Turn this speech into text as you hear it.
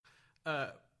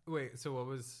Wait. So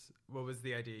what was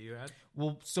the idea you had?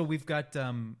 Well, so we've got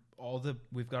all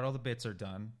the bits are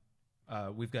done.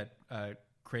 We've got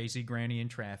Crazy Granny in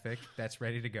Traffic that's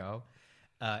ready to go.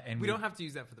 And we don't have to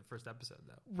use that for the first episode,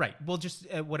 though. Right. Well, just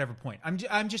at whatever point.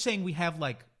 I'm just saying we have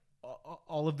like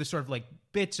all of the sort of like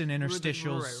bits and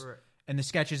interstitials right. and the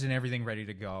sketches and everything ready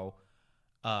to go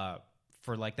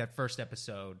for like that first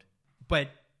episode. But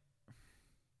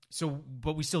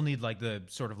we still need like the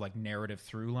sort of like narrative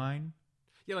through line.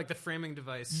 Yeah, like the framing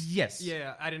device. Yes.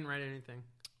 Yeah, I didn't write anything.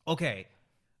 Okay.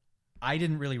 I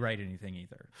didn't really write anything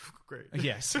either. Great.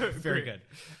 Yes. Very good.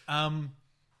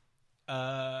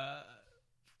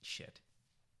 Shit.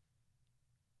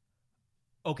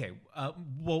 Okay.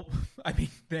 Well, I mean,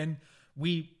 then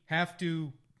we have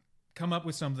to come up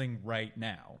with something right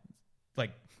now.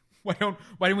 Like, why don't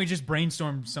we just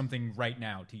brainstorm something right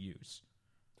now to use?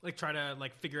 Like try to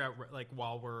like figure out like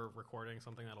while we're recording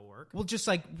something that'll work. We'll just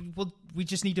like we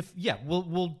just need to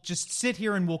we'll just sit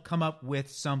here and we'll come up with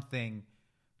something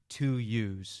to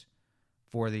use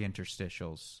for the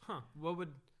interstitials. Huh. What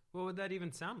would that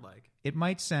even sound like? It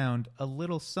might sound a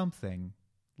little something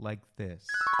like this.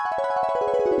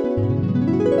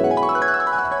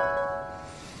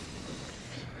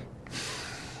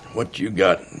 What you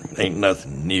got ain't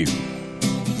nothing new.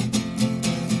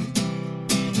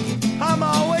 I'm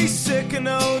always sick and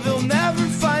oh, they'll never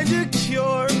find a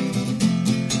cure.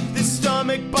 This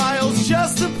stomach bile's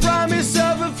just the promise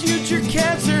of a future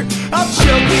cancer. I'll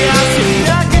choke the acid,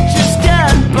 I could just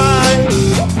get by.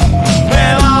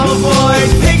 And I'll avoid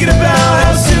thinking about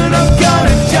how soon I'm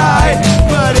gonna die.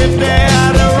 But if they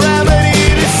had a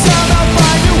remedy to somehow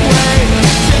find a way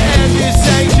to end this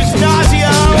anxious nausea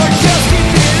or just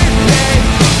keep it in pain.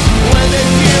 When they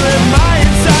feel in my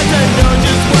insides, I know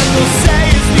just what they'll say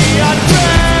is beyond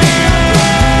praise.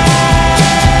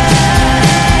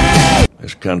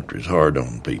 This country's hard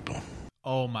on people.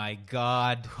 Oh my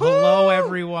God. Hello,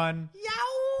 everyone.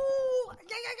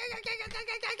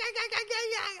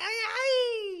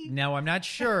 Now, I'm not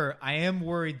sure. I am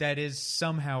worried that is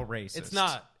somehow racist. It's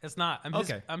not.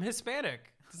 Okay. I'm Hispanic.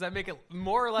 Does that make it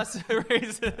more or less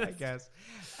racist? I guess.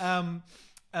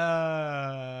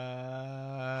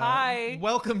 Hi.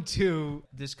 Welcome to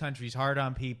This Country's Hard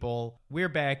on People. We're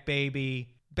back,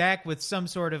 baby. Back with some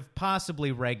sort of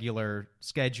possibly regular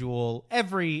schedule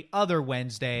every other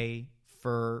Wednesday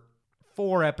for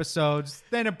 4 episodes,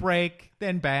 then a break,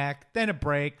 then back, then a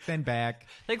break, then back.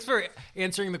 Thanks for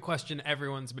answering the question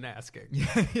everyone's been asking.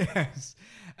 Yes.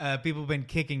 People have been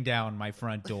kicking down my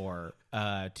front door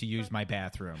to use my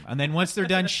bathroom. And then once they're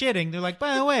done shitting, they're like,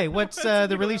 by the way, what's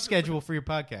the release schedule for your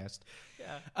podcast?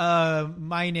 Yeah.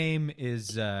 My name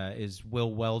is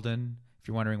Will Weldon. If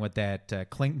you're wondering what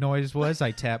that clink noise was, I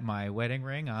tapped my wedding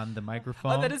ring on the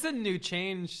microphone. Oh, that is a new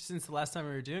change since the last time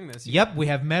we were doing this. Yep, we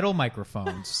have metal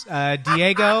microphones.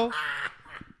 Diego,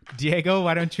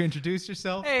 why don't you introduce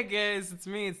yourself? Hey guys, it's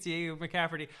me. It's Diego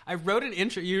McCafferty. I wrote an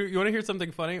intro. You want to hear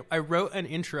something funny? I wrote an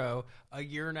intro a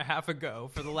year and a half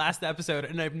ago for the last episode,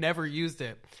 and I've never used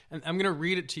it. And I'm going to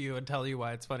read it to you and tell you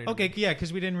why it's funny. Okay, yeah,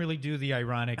 because we didn't really do the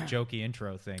ironic, jokey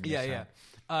intro thing. Yeah.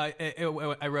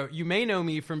 I wrote, you may know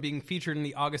me from being featured in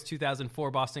the August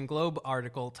 2004 Boston Globe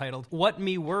article titled, What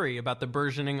Me Worry About the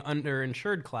Burgeoning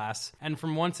Underinsured Class, and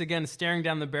from once again staring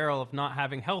down the barrel of not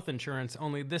having health insurance,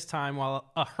 only this time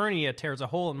while a hernia tears a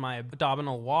hole in my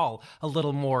abdominal wall a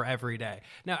little more every day.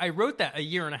 Now, I wrote that a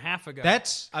year and a half ago.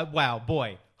 That's, wow,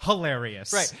 boy.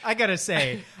 Hilarious. Right. I gotta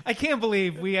say, I can't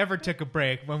believe we ever took a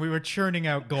break when we were churning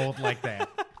out gold like that.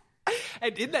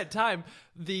 And in that time,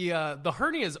 the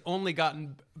hernia has only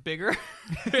gotten bigger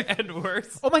and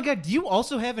worse. Oh my God, do you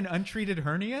also have an untreated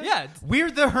hernia? Yeah. We're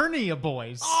the Hernia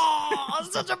Boys. Oh,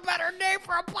 such a better name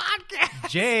for a podcast.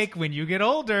 Jake, when you get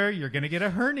older, you're going to get a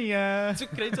hernia. So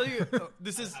can I tell you,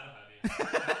 this is...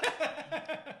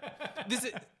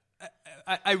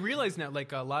 I realize now,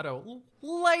 like, a lot of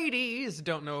ladies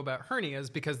don't know about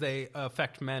hernias because they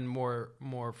affect men more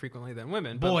frequently than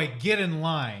women. Boy, get in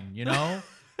line, you know?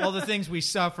 All the things we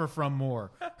suffer from more.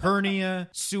 Hernia,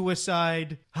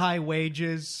 suicide, high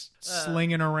wages,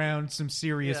 slinging around some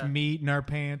serious meat in our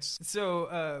pants.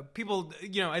 So people,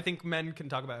 I think men can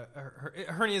talk about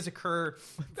hernias occur.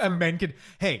 Men can,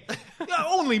 hey,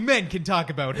 only men can talk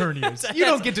about hernias. You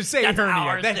don't get to say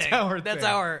hernia. That's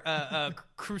our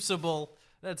crucible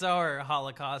That's our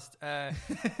Holocaust.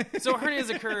 So hernias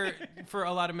occur for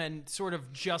a lot of men sort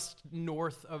of just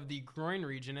north of the groin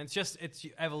region. It's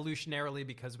evolutionarily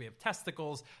because we have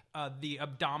testicles. The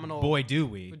abdominal... Boy, do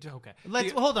we. Okay.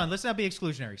 Hold on. Let's not be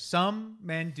exclusionary. Some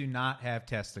men do not have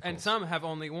testicles. And some have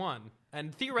only one.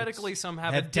 And theoretically, some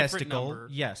have a different testicle, number.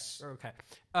 yes. Okay.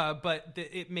 But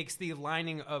it makes the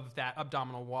lining of that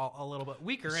abdominal wall a little bit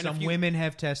weaker. And some women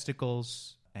have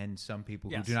testicles... And some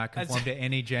people who do not conform to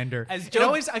any gender. I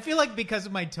feel like because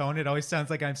of my tone, it always sounds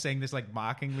like I'm saying this like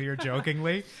mockingly or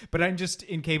jokingly, but I'm just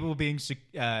incapable of being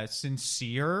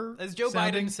sincere. As Joe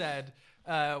Biden said,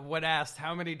 when asked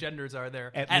how many genders are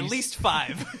there, at least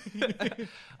 5.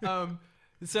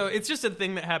 So it's just a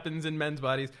thing that happens in men's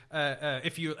bodies.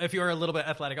 If you're a little bit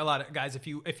athletic, a lot of guys, if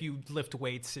you lift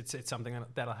weights, it's something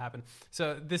that'll happen.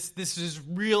 So this is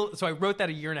real. So I wrote that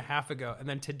a year and a half ago, and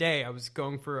then today I was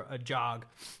going for a jog,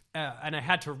 and I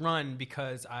had to run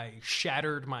because I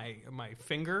shattered my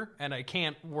finger, and I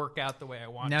can't work out the way I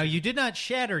want to. Now, you did not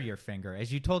shatter your finger.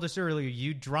 As you told us earlier,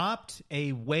 you dropped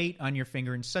a weight on your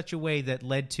finger in such a way that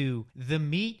led to the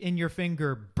meat in your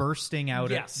finger bursting out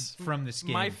from the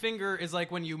skin. My finger is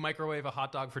like when you microwave a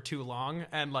hot dog for too long,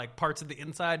 and like parts of the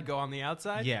inside go on the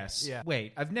outside. Yes. Yeah.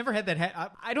 Wait, I've never had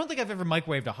that. I don't think I've ever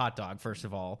microwaved a hot dog, first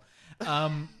of all.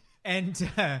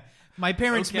 My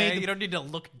parents made them. You don't need to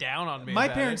look down on me. My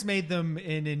parents made them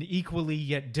in an equally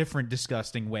yet different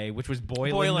disgusting way, which was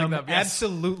boiling them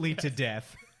absolutely to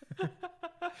death.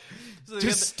 So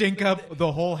to stink up the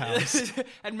whole house.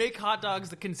 And make hot dogs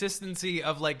the consistency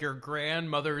of like your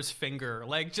grandmother's finger.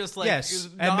 Yes,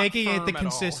 and making it the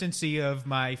consistency of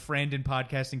my friend and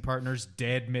podcasting partner's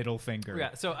dead middle finger.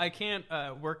 Yeah, so I can't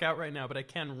work out right now, but I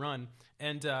can run.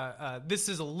 And this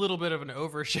is a little bit of an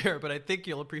overshare, but I think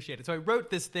you'll appreciate it. So I wrote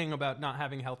this thing about not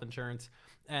having health insurance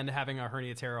and having a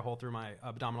hernia tear a hole through my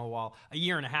abdominal wall a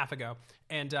year and a half ago.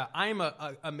 And I'm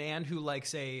a man who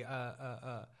likes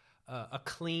a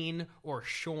clean or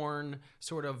shorn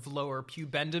sort of lower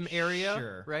pubendum area,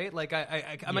 sure. Right? Like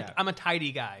I'm a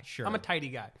tidy guy. Sure. I'm a tidy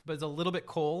guy, but it's a little bit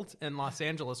cold in Los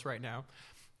Angeles right now.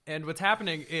 And what's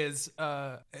happening is,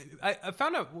 I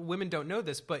found out women don't know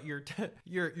this, but your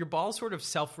balls sort of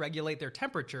self-regulate their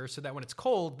temperature, so that when it's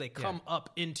cold, they come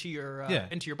up into your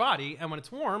body, and when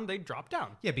it's warm, they drop down.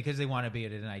 Yeah, because they want to be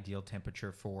at an ideal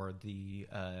temperature for the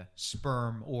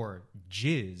sperm or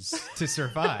jizz to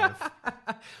survive.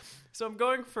 So I'm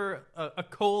going for a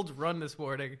cold run this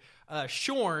morning,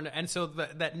 shorn, and so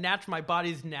that my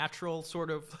body's natural sort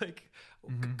of like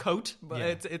coat, but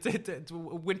it's a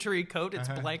wintry coat, it's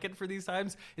blanket for these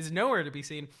times, is nowhere to be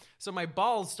seen. So my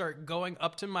balls start going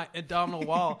up to my abdominal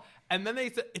wall, and then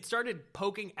it started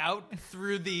poking out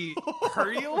through the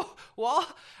hernia wall,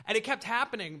 and it kept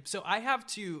happening. So I have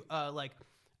to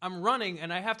I'm running,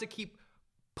 and I have to keep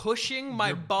pushing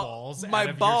my ball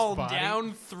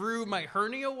down through my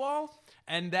hernia wall,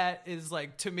 and that is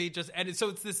like, to me, just, and so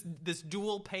it's this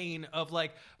dual pain of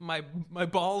like my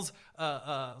balls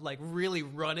like really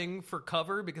running for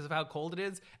cover because of how cold it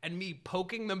is, and me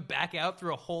poking them back out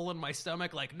through a hole in my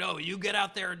stomach like, no, you get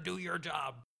out there and do your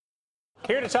job.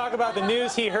 Here to talk about the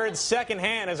news he heard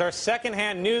secondhand is our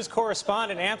secondhand news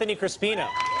correspondent, Anthony Crispino.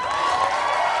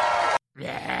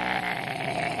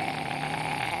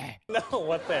 No,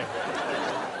 what thing?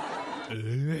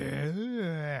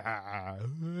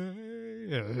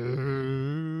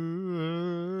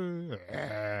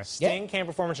 Sting can't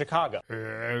perform in Chicago.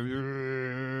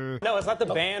 No, it's not the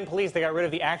band police. They got rid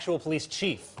of the actual police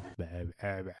chief.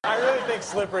 I really think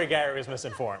Slippery Gary was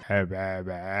misinformed. The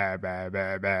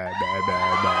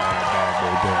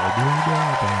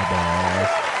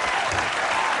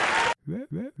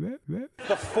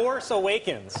Force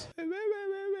Awakens.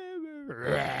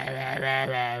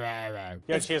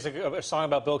 Yeah, she has a song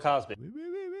about Bill Cosby.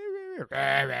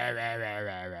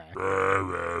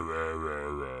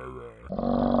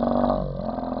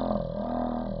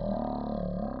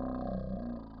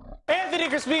 Anthony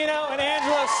Crispino and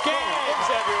Angela Skaggs,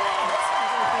 everyone.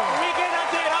 Weekend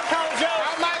update. I'm Carl Jones.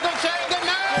 I'm Michael Che. Good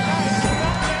night.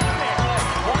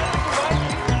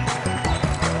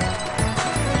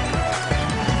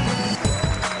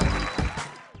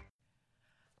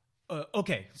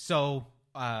 Okay, so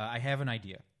I have an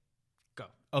idea. Go.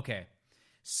 Okay,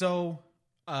 so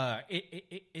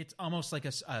it's almost like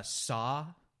a Saw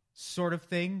sort of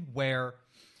thing where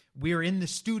we're in the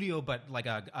studio, but like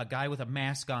a guy with a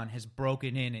mask on has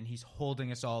broken in and he's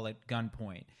holding us all at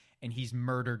gunpoint. And he's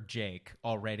murdered Jake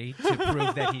already to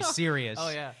prove that he's serious. Oh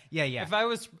yeah, yeah. If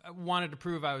I wanted to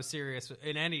prove I was serious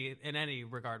in any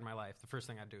regard in my life, the first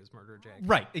thing I'd do is murder Jake.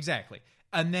 Right, exactly.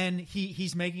 And then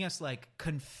he's making us like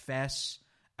confess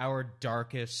our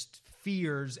darkest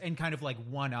fears and kind of like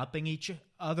one-upping each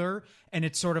other, and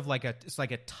it's sort of like a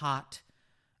taut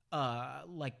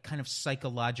like kind of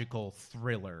psychological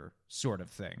thriller sort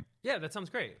of thing. Yeah, that sounds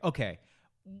great. Okay.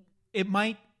 It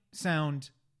might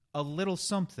sound a little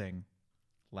something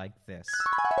like this.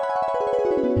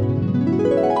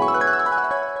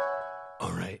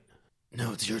 All right.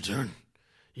 Now it's your turn.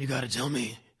 You gotta tell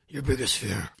me your biggest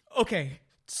fear. Okay,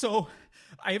 so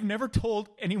I have never told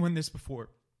anyone this before,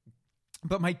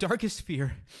 but my darkest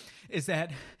fear is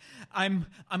that I'm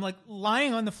like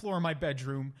lying on the floor of my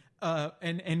bedroom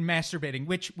and masturbating,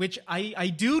 which I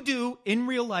do in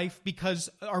real life because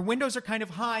our windows are kind of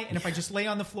high, and if I just lay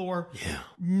on the floor,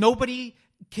 nobody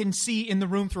can see in the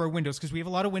room through our windows because we have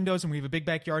a lot of windows and we have a big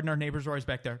backyard and our neighbors are always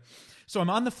back there. So I'm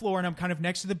on the floor and I'm kind of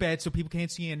next to the bed so people can't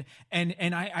see in,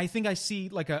 and I think I see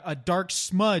like a dark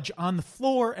smudge on the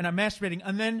floor, and I'm masturbating,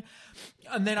 and then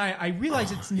I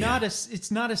realize it's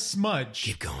not a smudge.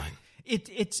 Keep going.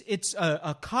 It's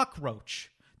a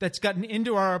cockroach that's gotten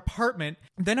into our apartment.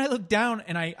 Then I look down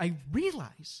and I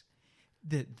realize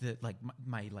that like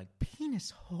my like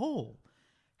penis hole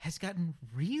has gotten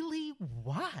really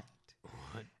wide.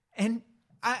 What? And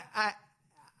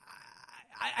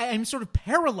I'm sort of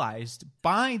paralyzed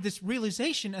by this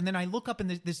realization, and then I look up and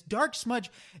this dark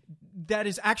smudge that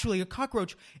is actually a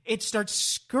cockroach, it starts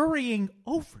scurrying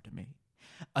over to me.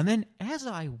 And then as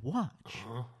I watch,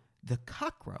 the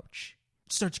cockroach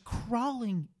starts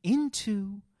crawling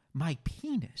into my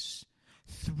penis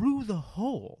through the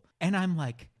hole, and I'm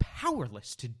like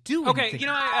powerless to do anything.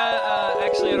 Okay,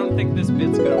 actually, I don't think this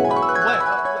bit's gonna work.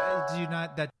 What?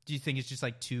 Do you think it's just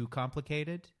like too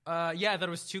complicated? Yeah, I thought it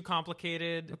was too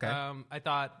complicated. Okay. I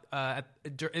thought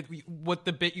what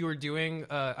the bit you were doing,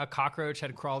 a cockroach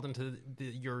had crawled into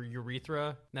your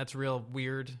urethra. That's real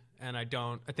weird, and I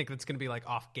think that's going to be like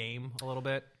off game a little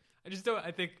bit. I just don't.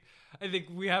 I think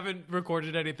we haven't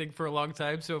recorded anything for a long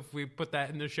time, so if we put that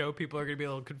in the show, people are going to be a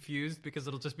little confused because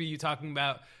it'll just be you talking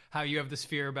about how you have this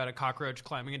fear about a cockroach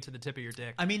climbing into the tip of your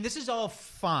dick. I mean, this is all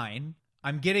fine.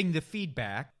 I'm getting the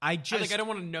feedback. I don't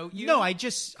want to note you. No, I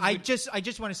just want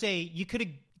to say you could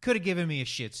have given me a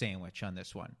shit sandwich on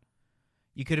this one.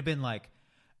 You could have been like,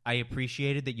 I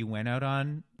appreciated that you went out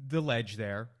on the ledge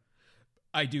there.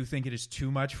 I do think it is too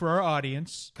much for our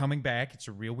audience. Coming back, it's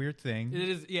a real weird thing. It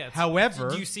is, yeah. However,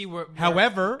 do you see where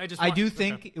I do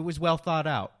think it was well thought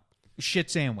out. Shit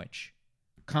sandwich.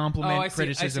 Compliment,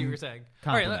 criticism. I see what you're saying.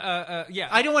 Compliment. All right, yeah.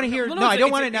 I don't want to hear. No, I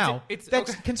don't want it now.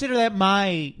 Consider that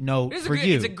my note for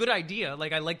you. It's a good idea.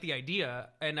 Like I like the idea,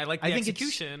 and I like the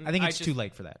execution. I think it's too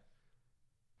late for that.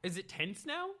 Is it tense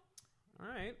now? All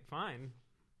right, fine.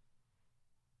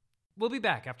 We'll be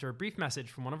back after a brief message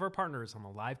from one of our partners on the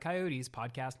Live Coyotes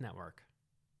podcast network.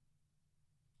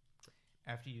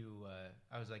 After you,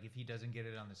 I was like, if he doesn't get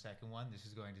it on the second one, this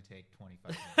is going to take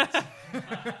 25 minutes.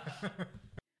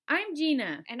 I'm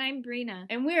Gina. And I'm Brina.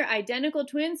 And we're identical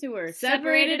twins who were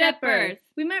separated at birth.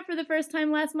 We met for the first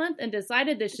time last month and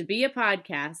decided this should be a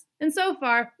podcast. And so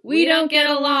far, we don't get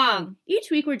along. Each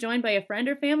week we're joined by a friend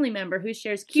or family member who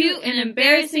shares cute and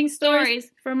embarrassing stories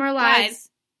from our lives.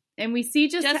 And we see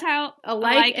just how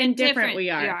alike and different we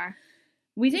are.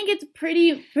 We think it's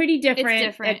pretty different. It's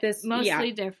different. At this,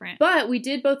 mostly different. But we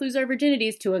did both lose our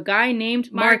virginities to a guy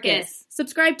named Marcus.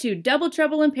 Subscribe to Double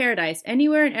Trouble in Paradise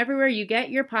anywhere and everywhere you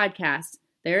get your podcasts.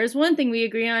 There is one thing we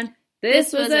agree on.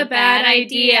 This was a bad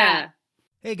idea.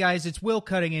 Hey guys, it's Will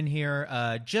cutting in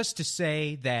here just to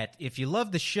say that if you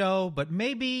love the show, but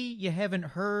maybe you haven't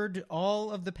heard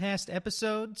all of the past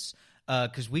episodes,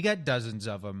 because we got dozens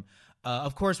of them.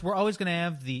 Of course, we're always going to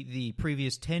have the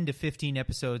previous 10 to 15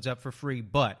 episodes up for free,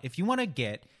 but if you want to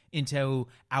get into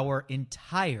our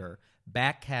entire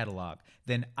back catalog,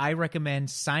 then I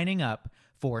recommend signing up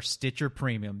for Stitcher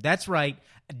Premium. That's right,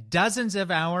 dozens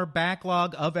of our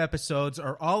backlog of episodes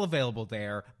are all available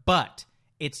there, but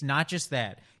it's not just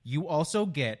that. You also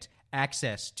get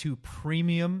access to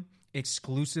premium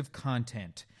exclusive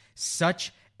content,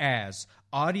 such as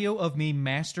audio of me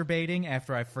masturbating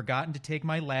after I've forgotten to take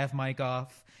my lav mic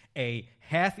off, a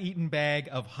half-eaten bag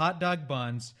of hot dog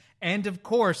buns, and of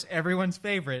course, everyone's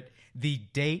favorite, the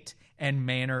date and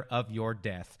manner of your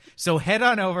death. So head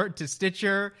on over to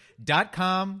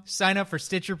Stitcher.com, sign up for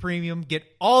Stitcher Premium, get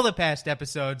all the past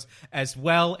episodes, as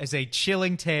well as a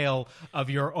chilling tale of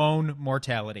your own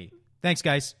mortality. Thanks,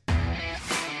 guys.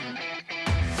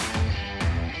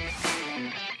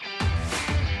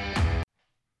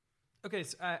 Okay,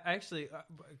 so I actually,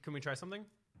 can we try something?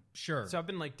 Sure. So I've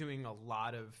been like doing a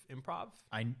lot of improv.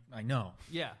 I know.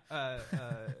 Yeah.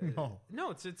 No,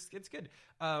 it's good.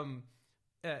 And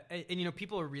you know,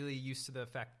 people are really used to the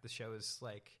fact that the show is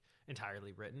like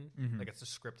entirely written. Like it's a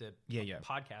scripted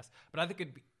podcast. But I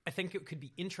think it could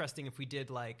be interesting if we did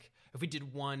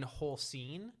one whole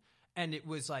scene and it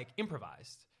was like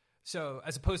improvised. So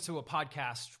as opposed to a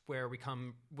podcast where we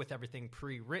come with everything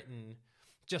pre-written,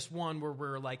 just one where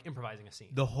we're like improvising a scene.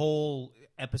 The whole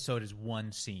episode is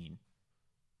one scene.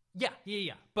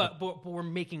 Yeah. But we're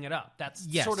making it up. That's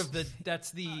sort of the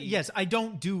yes, I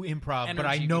don't do improv, but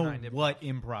I know what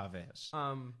improv is.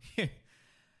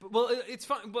 Well, it's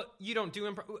fine, but you don't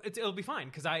do improv. It'll be fine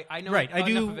because I know. Right,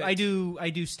 I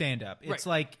do stand up. It's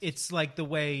like the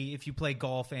way if you play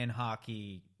golf and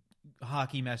hockey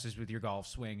messes with your golf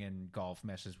swing and golf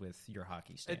messes with your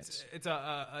hockey stance. It's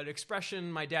an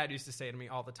expression my dad used to say to me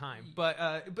all the time.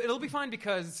 But it'll be fine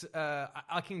because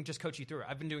I can just coach you through it.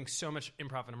 I've been doing so much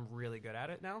improv and I'm really good at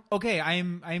it now. Okay, I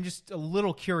am just a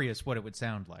little curious what it would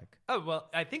sound like. Oh, well,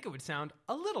 I think it would sound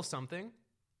a little something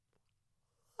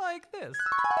like this.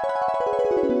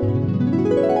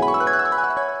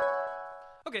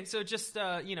 Okay, so just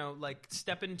like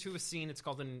step into a scene. It's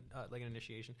called an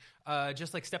initiation.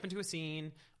 Just like step into a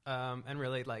scene and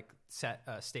really like set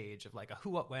a stage of like a who,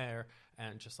 what, where,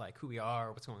 and just like who we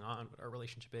are, what's going on, what our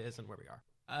relationship is, and where we are.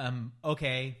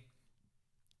 Okay.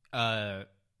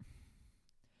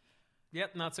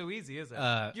 Yep, not so easy, is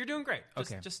it? You're doing great.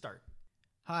 Just start.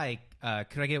 Hi,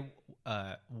 could I get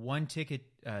one ticket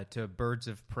to Birds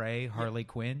of Prey, Harley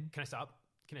Quinn? Can I stop?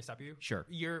 Can I stop you? Sure.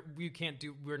 You can't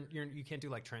do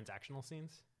like transactional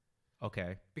scenes.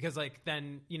 Okay. Because like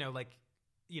then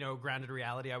grounded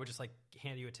reality, I would just like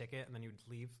hand you a ticket and then you would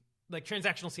leave. Like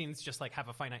transactional scenes just like have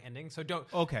a finite ending, so don't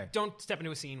step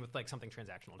into a scene with like something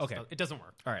transactional. It doesn't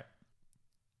work. All right.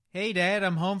 Hey, Dad,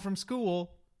 I'm home from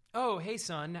school. Oh, hey,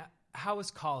 son, how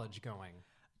is college going?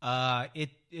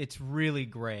 It's really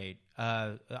great.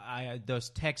 Those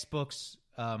textbooks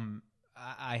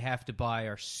I have to buy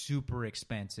are super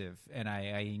expensive, and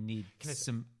I need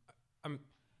some. Can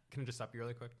I just stop you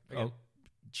really quick? Again? Oh,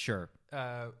 sure.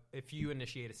 If you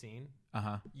initiate a scene,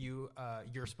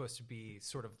 you're supposed to be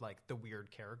sort of like the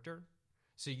weird character,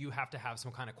 so you have to have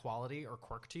some kind of quality or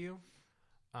quirk to you,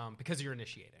 because you're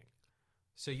initiating.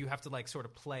 So you have to like sort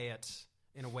of play it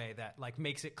in a way that like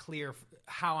makes it clear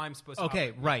how I'm supposed to. Okay,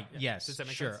 operate. right? Yeah. Yes, Does that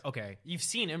make sure. sense? Okay, you've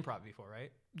seen improv before,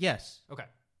 right? Yes. Okay.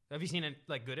 Have you seen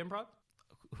like good improv?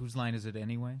 Whose line is it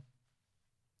anyway?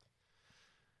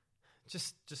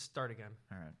 Just start again.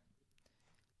 All right.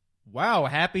 Wow,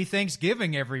 happy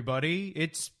Thanksgiving, everybody.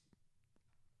 It's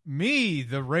me,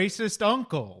 the racist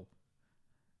uncle.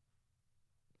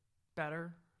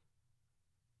 Better.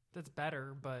 That's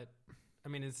better, but I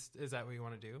mean, is that what you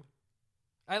want to do?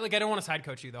 I don't want to side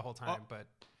coach you the whole time, but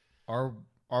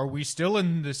are we still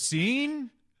in the scene?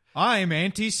 I'm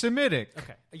anti-Semitic.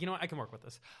 Okay, you know what? I can work with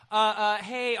this.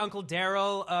 Hey, Uncle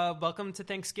Daryl, welcome to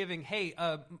Thanksgiving. Hey,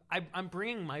 I'm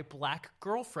bringing my black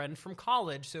girlfriend from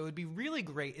college, so it would be really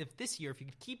great if this year if you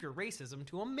could keep your racism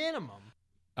to a minimum.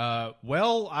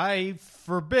 Well, I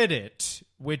forbid it,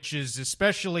 which is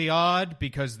especially odd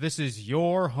because this is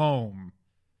your home.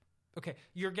 Okay,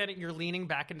 you're leaning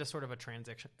back into sort of a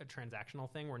transactional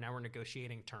thing where now we're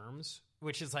negotiating terms,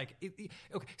 which is like,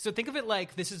 okay. So think of it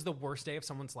like this is the worst day of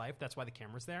someone's life. That's why the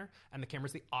camera's there, and the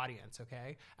camera's the audience.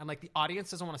 Okay, and like the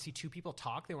audience doesn't want to see two people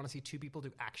talk; they want to see two people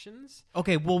do actions.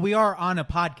 Okay, well, we are on a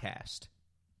podcast.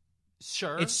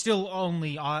 Sure, it's still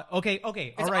only on. Okay, all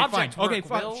right, fine. Work, okay,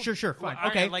 fine. Will. Sure, fine. Well,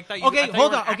 okay, like okay,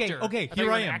 hold on. Okay,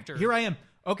 here I am.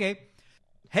 Okay.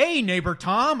 Hey, neighbor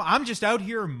Tom, I'm just out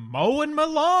here mowing my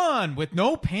lawn with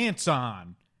no pants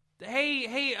on.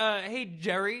 Hey,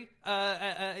 Jerry,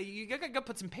 you gotta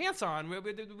put some pants on. We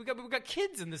got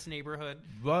kids in this neighborhood.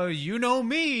 Well, you know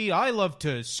me. I love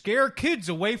to scare kids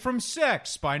away from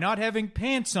sex by not having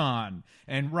pants on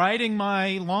and riding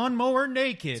my lawnmower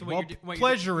naked while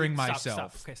pleasuring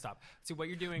myself. Stop. Okay, stop. See what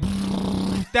you're doing.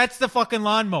 That's the fucking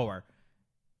lawnmower.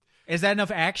 Is that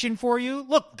enough action for you?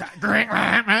 Look,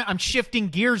 I'm shifting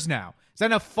gears now. Is that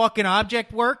enough fucking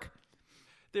object work?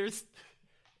 There's,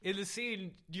 in the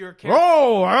scene, your character...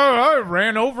 Oh, I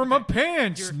ran over my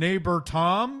pants, neighbor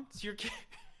Tom.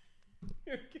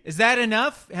 Is that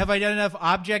enough? Have I done enough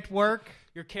object work?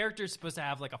 Your character's supposed to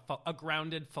have like a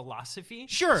grounded philosophy.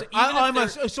 Sure,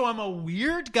 so I'm a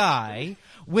weird guy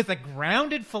with a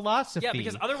grounded philosophy. Yeah,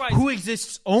 because otherwise, who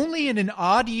exists only in an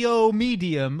audio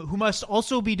medium, who must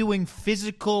also be doing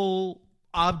physical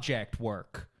object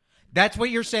work. That's what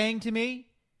you're saying to me?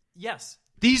 Yes.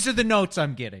 These are the notes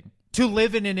I'm getting. To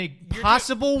live in an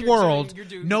impossible world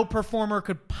no performer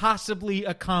could possibly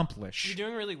accomplish. You're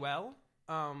doing really well.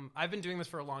 I've been doing this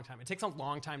for a long time. It takes a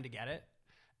long time to get it.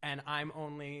 And I'm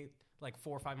only like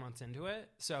 4 or 5 months into it.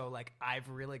 So like I've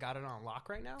really got it on lock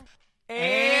right now.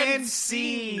 And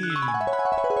scene. They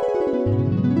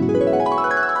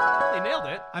nailed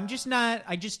it. I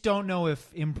just don't know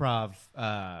if improv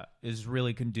is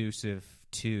really conducive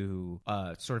to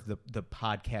sort of the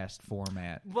podcast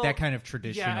format. Well, that kind of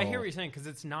traditional. Yeah, I hear what you're saying, because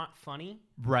it's not funny.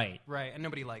 Right. Right, and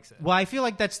nobody likes it. Well, I feel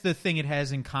like that's the thing it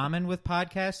has in common with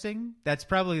podcasting. That's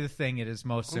probably the thing it is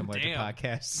most similar to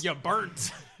podcasts. You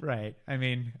burnt. Right. I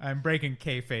mean, I'm breaking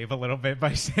kayfabe a little bit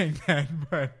by saying that,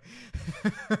 but...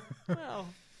 Well,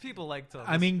 people like to...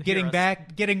 I mean, getting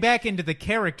back into the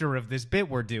character of this bit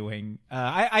we're doing,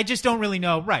 I just don't really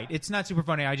know. Right. It's not super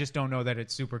funny. I just don't know that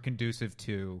it's super conducive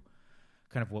to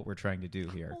kind of what we're trying to do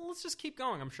here. Well, let's just keep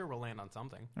going. I'm sure we'll land on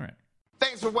something. All right.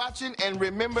 Thanks for watching, and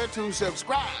remember to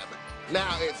subscribe.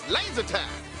 Now it's laser time.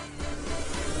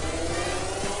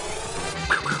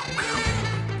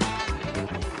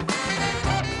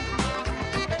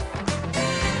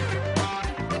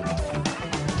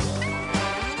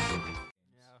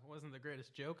 Wasn't the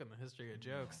greatest joke in the history of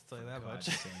jokes, I'll tell you that much.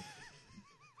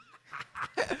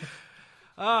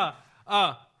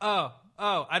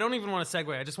 I don't even want to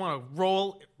segue. I just want to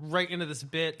roll right into this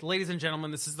bit. Ladies and gentlemen,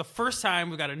 this is the first time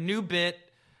we've got a new bit,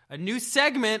 a new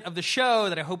segment of the show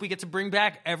that I hope we get to bring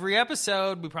back every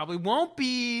episode. We probably won't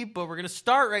be, but we're going to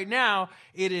start right now.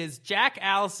 It is Jack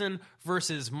Allison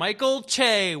versus Michael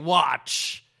Che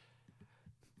Watch.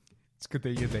 It's good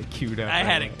that you had that queued up. I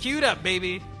had it queued up,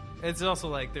 baby. It's also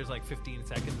like there's like 15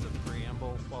 seconds of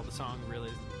preamble while the song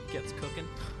really gets cooking.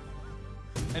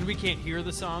 And we can't hear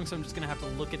the song, so I'm just going to have to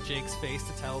look at Jake's face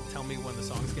to tell me when the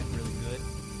song's getting really good.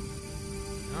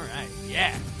 All right.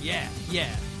 Yeah.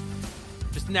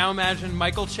 Just now imagine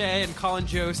Michael Che and Colin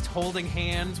Jost holding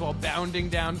hands while bounding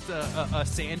down a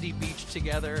sandy beach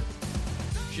together,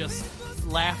 just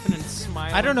laughing and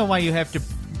smiling. I don't know why you have to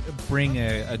bring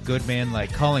a good man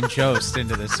like Colin Jost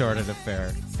into this sort of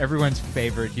affair. Everyone's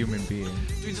favorite human being.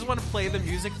 Do we just want to play the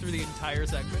music through the entire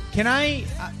segment? Can I,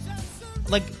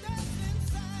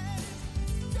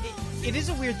 it is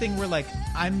a weird thing where, like,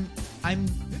 I'm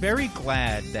very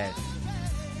glad that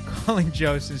Colin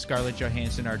Jost and Scarlett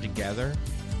Johansson are together,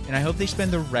 and I hope they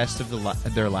spend the rest of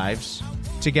their lives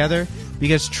together,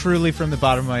 because truly, from the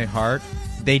bottom of my heart,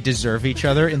 they deserve each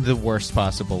other in the worst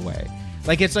possible way.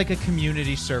 Like, it's like a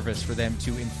community service for them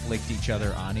to inflict each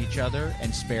other on each other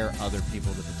and spare other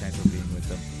people the potential of being with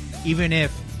them. Even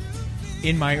if,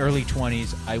 in my early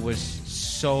 20s, I was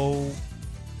so...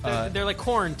 they're like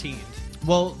quarantined.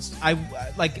 Well, I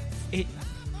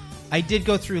did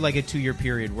go through like a 2-year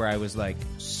period where I was like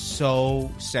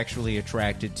so sexually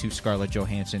attracted to Scarlett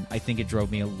Johansson. I think it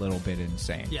drove me a little bit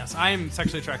insane. Yes, I am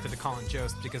sexually attracted to Colin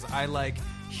Jost because I like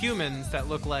humans that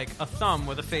look like a thumb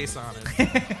with a face on it.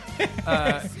 Okay.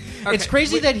 It's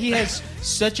crazy that he has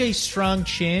such a strong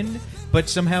chin, but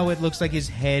somehow it looks like his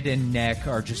head and neck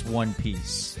are just one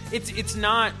piece. It's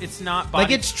not body. Like,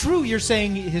 it's true you're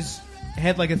saying his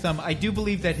head like a thumb. I do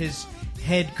believe that his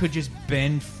head could just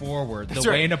bend forward the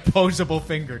way an opposable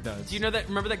finger does. Do you know that?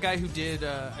 Remember that guy who did?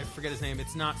 I forget his name.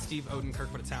 It's not Steve Odenkirk,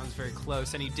 but it sounds very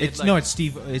close. And he did. It's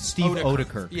Steve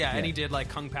Odenkirk. Yeah, and he did like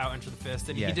Kung Pao, Enter the Fist,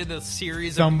 and he did the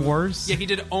series Thumb of Wars. Yeah, he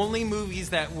did only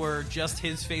movies that were just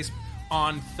his face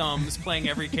on thumbs playing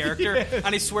every character. Yes.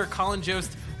 And I swear, Colin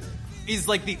Jost is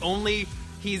like the only.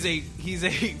 He's a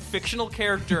fictional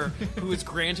character who is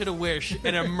granted a wish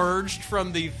and emerged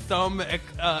from the thumb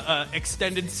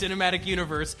extended cinematic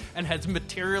universe and has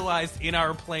materialized in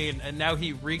our plane, and now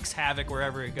he wreaks havoc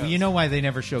wherever it goes. Well, you know why they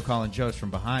never show Colin Jost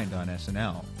from behind on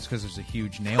SNL? It's because there's a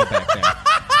huge nail back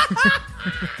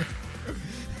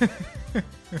there.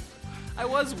 I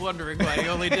was wondering why he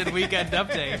only did Weekend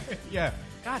Update. Yeah.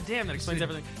 God damn, that explains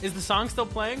everything. Is the song still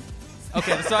playing?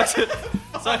 Okay, the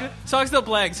song's still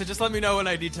playing, so just let me know when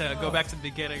I need to go back to the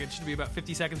beginning. It should be about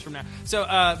 50 seconds from now. So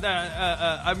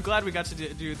I'm glad we got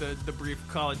to do the brief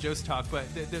Colin Jost talk, but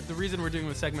the reason we're doing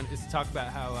this segment is to talk about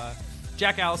how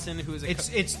Jack Allison, who is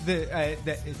it's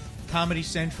the Comedy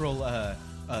Central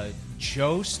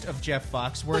Jost of Jeff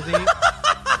Foxworthy,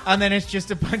 and then it's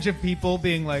just a bunch of people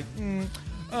being like,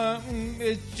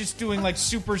 it's just doing like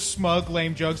super smug,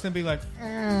 lame jokes, then be like,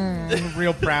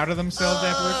 real proud of themselves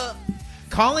afterwards.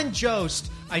 Colin Jost,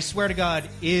 I swear to God,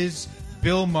 is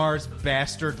Bill Maher's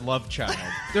bastard love child.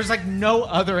 There's like no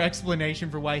other explanation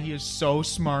for why he is so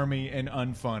smarmy and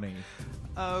unfunny.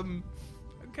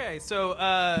 Okay, so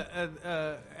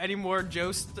any more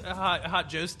hot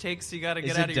Jost takes you got to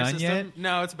get out of your system? Yet?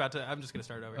 No, it's about to. I'm just going to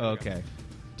start over. Okay.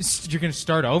 You're going to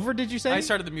start over, did you say? I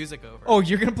started the music over. Oh,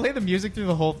 you're going to play the music through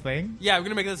the whole thing? Yeah, I'm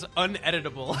going to make this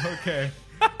uneditable. Okay.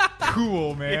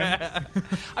 cool, man. Yeah.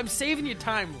 I'm saving you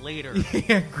time later.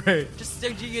 Yeah, great. Just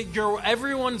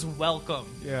everyone's welcome.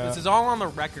 Yeah. This is all on the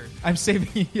record. I'm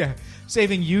saving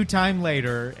you time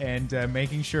later and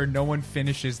making sure no one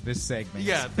finishes this segment.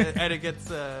 Yeah, and it gets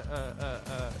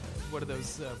what are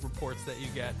those reports that you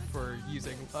get for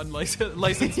using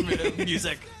unlicensed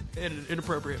music in an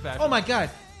inappropriate fashion? Oh my god.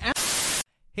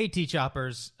 Hey,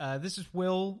 T-Choppers. This is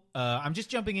Will. I'm just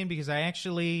jumping in because I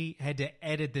actually had to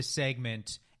edit this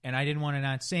segment, and I didn't want to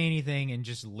not say anything and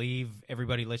just leave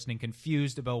everybody listening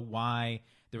confused about why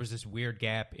there was this weird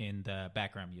gap in the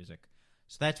background music.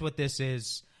 So that's what this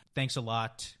is. Thanks a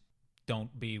lot.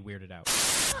 Don't be weirded out.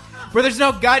 Where there's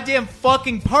no goddamn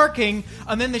fucking parking,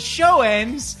 and then the show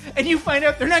ends, and you find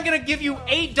out they're not going to give you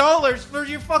 $8 for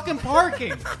your fucking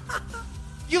parking.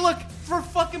 You look for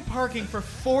fucking parking for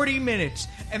 40 minutes,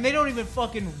 and they don't even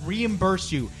fucking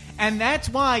reimburse you. And that's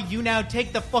why you now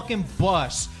take the fucking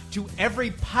bus to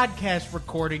every podcast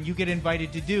recording you get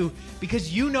invited to do,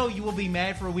 because you know you will be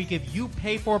mad for a week if you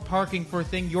pay for parking for a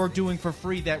thing you're doing for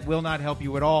free that will not help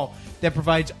you at all, that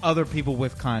provides other people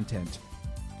with content.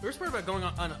 The worst part about going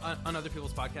on other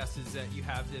people's podcasts is that you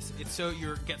have this. It's so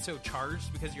you get so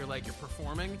charged because you're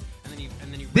performing, and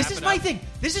then you. This is my thing.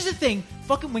 This is the thing.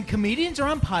 Fucking when comedians are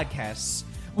on podcasts,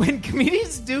 when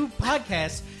comedians do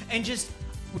podcasts, and just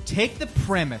take the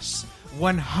premise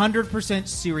 100%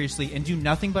 seriously and do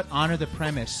nothing but honor the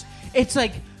premise. It's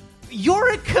like,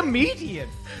 you're a comedian.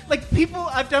 Like, people,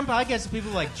 I've done podcasts and people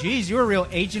are like, geez, you're a real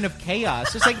agent of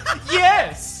chaos. It's like,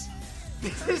 yes.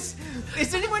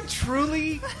 Is anyone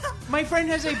truly... My friend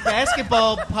has a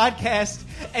basketball podcast,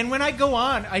 and when I go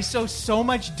on, I sow so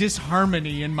much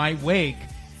disharmony in my wake.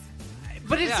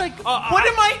 But it's like, what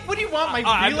do you want?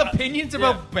 My real opinions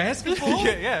about basketball?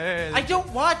 Yeah. I don't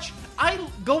watch... I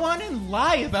go on and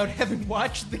lie about having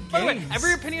watched the games. By the way,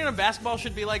 every opinion on basketball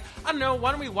should be like, I don't know, why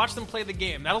don't we watch them play the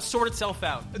game? That'll sort itself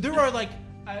out. There are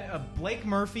Blake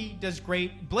Murphy does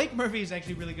great. Blake Murphy is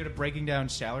actually really good at breaking down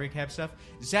salary cap stuff.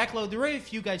 Zach Lowe, there are a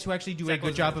few guys who actually do a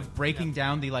good job of breaking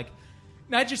down the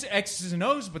not just X's and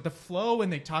O's, but the flow,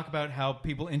 and they talk about how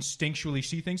people instinctually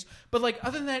see things. But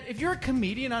other than that, if you're a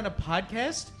comedian on a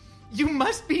podcast, you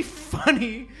must be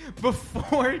funny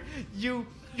before you...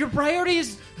 Your priority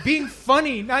is being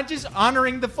funny, not just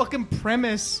honoring the fucking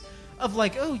premise of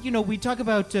we talk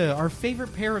about our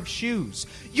favorite pair of shoes.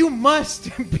 You must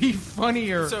be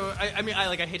funnier. So, I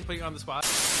hate to put you on the spot.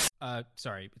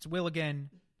 Sorry, it's Will again.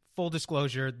 Full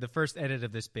disclosure, the first edit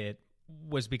of this bit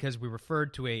was because we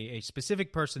referred to a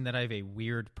specific person that I have a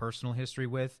weird personal history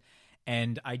with,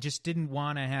 and I just didn't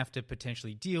want to have to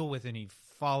potentially deal with any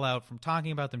fallout from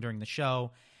talking about them during the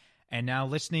show. And now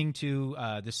listening to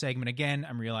the segment again,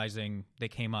 I'm realizing they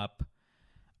came up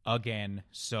again.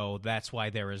 So that's why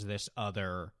there is this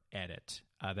other edit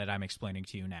that I'm explaining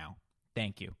to you now.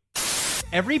 Thank you.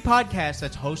 Every podcast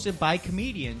that's hosted by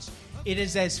comedians, it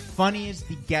is as funny as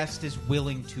the guest is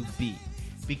willing to be,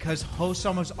 because hosts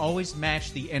almost always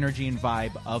match the energy and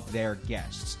vibe of their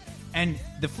guests. And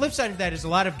the flip side of that is a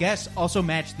lot of guests also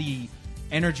match the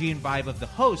energy and vibe of the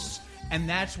hosts. And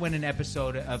that's when an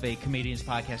episode of a comedian's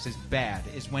podcast is bad,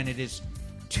 is when it is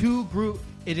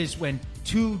when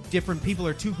two different people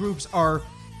or two groups are,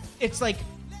 it's like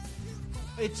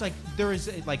there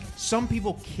is some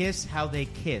people kiss how they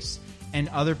kiss, and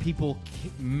other people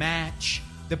match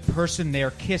the person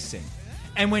they're kissing.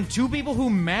 And when two people who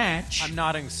match... I'm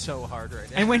nodding so hard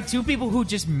right now. And when two people who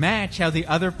just match how the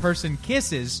other person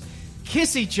kiss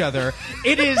each other,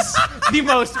 it is the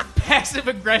most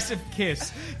passive-aggressive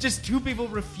kiss. Just two people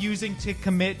refusing to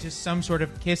commit to some sort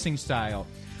of kissing style.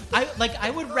 I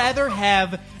would rather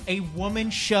have a woman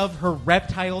shove her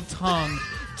reptile tongue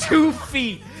 2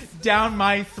 feet down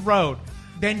my throat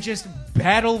than just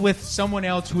battle with someone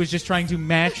else who is just trying to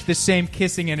match the same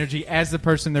kissing energy as the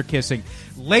person they're kissing.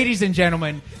 Ladies and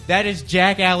gentlemen, that is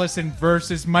Jack Allison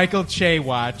versus Michael Che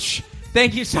Watch.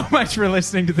 Thank you so much for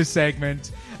listening to the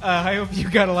segment. I hope you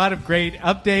got a lot of great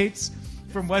updates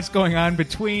from what's going on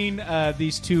between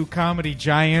these two comedy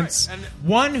giants. Right,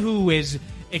 one who is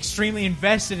extremely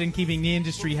invested in keeping the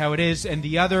industry how it is, and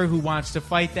the other who wants to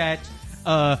fight that.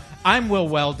 I'm Will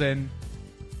Weldon.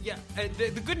 Yeah,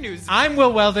 the good news... I'm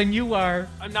Will Weldon, you are...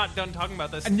 I'm not done talking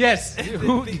about this. Yes.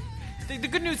 The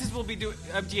good news is we'll be doing...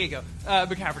 Diego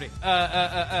McCafferty.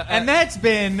 And that's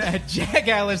been Jack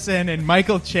Allison and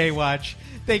Michael Che Watch.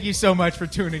 Thank you so much for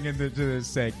tuning into this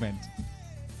segment.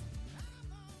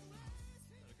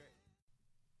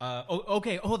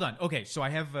 Okay, hold on. Okay, so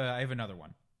I have another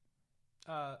one.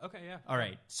 Okay, yeah. All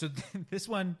right, so this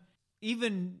one,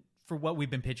 even for what we've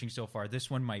been pitching so far, this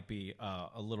one might be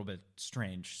a little bit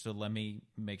strange. So let me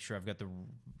make sure I've got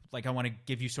I want to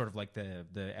give you sort of like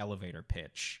the elevator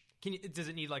pitch. Does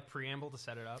it need like preamble to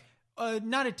set it up?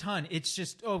 Not a ton. It's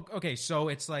just okay. So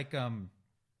it's like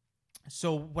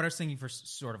so what I was thinking for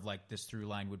sort of like this through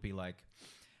line would be like,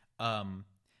 I'm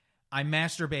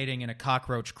masturbating and a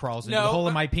cockroach crawls into the hole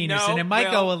of my penis, and it might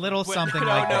go a little something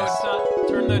like this. No, it's not.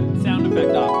 Turn the sound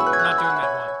effect off. We're not doing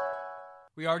that one.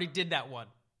 We already did that one.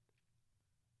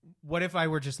 What if I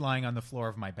were just lying on the floor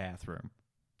of my bathroom?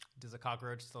 Does a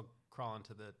cockroach still crawl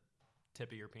into the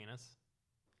tip of your penis?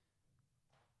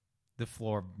 The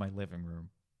floor of my living room.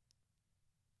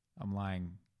 I'm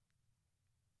lying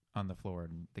on the floor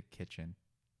in the kitchen,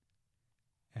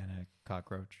 and a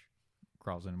cockroach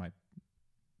crawls into my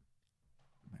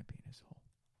penis hole.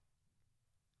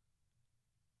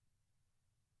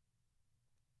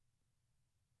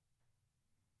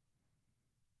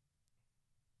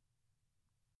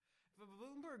 If a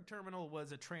Bloomberg terminal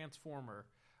was a transformer,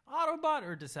 Autobot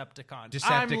or Decepticon? Decepticon.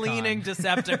 I'm leaning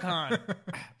Decepticon.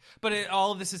 But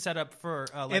all of this is set up for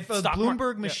if a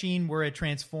Bloomberg machine were a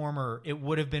transformer, it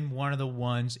would have been one of the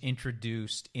ones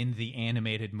introduced in the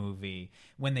animated movie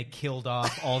when they killed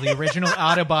off all the original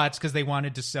Autobots because they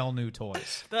wanted to sell new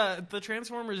toys. The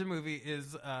Transformers movie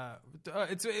is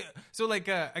it's so like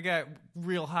I got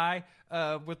real high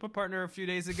with my partner a few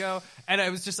days ago, and I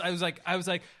was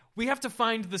like. We have to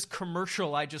find this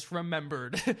commercial I just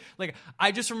remembered. Like,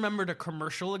 I just remembered a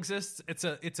commercial exists. It's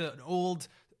an old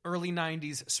early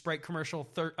 90s Sprite commercial.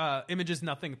 Images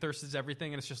nothing, thirst is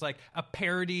everything. And it's just like a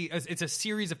parody. It's a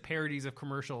series of parodies of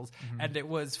commercials. Mm-hmm. And it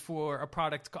was for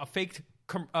a fake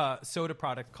soda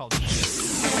product called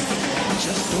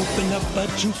Just open up a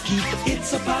Juki,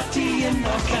 it's a party in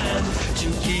a can.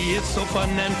 Juki is so fun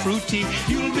and fruity,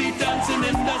 you'll be dancing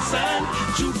in the sand.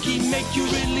 Juki make you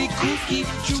really kooky,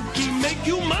 Juki make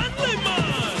you manly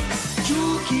man.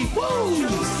 Juki, woo!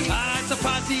 Ah, it's a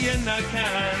party in a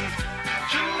can.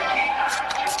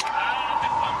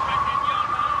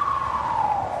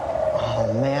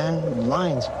 Oh man,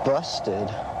 line's busted.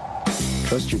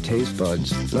 Trust your taste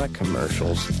buds, not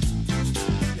commercials.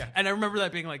 And I remember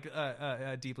that being like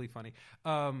deeply funny.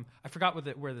 I forgot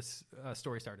where this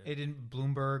story started. It didn't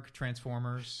Bloomberg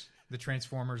Transformers, the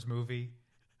Transformers movie.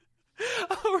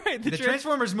 Oh right, the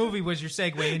Transformers movie was your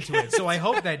segue into it. So I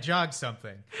hope that jogged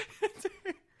something.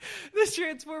 The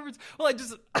Transformers. Well,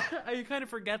 I kind of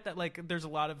forget that like there's a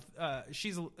lot of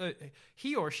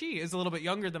he or she is a little bit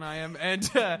younger than I am, and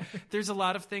there's a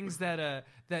lot of things that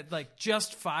like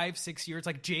just 5-6 years.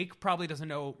 Like Jake probably doesn't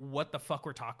know what the fuck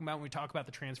we're talking about when we talk about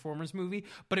the Transformers movie,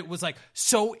 but it was like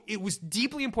it was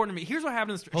deeply important to me. Here's what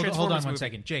happened in the Transformers movie. Hold on one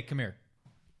second, Jake, come here.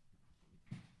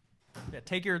 Yeah,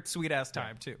 take your sweet ass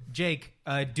time too. Jake,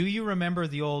 do you remember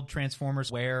the old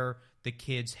Transformers where the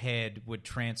kid's head would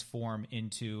transform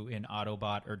into an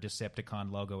Autobot or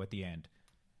Decepticon logo at the end?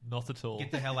 Not at all.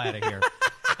 Get the hell out of here.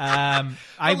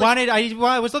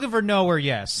 I was looking for no or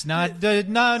yes, not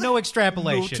no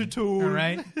extrapolation. Not at all. All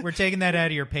right, we're taking that out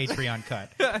of your Patreon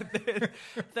cut.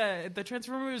 The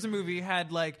Transformers movie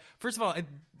had like, first of all,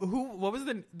 what was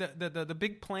the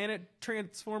big planet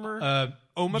transformer?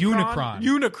 Omicron.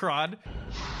 Unicron.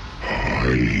 I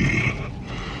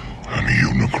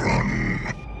am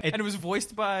Unicron. And it was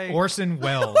voiced by Orson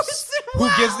Welles, who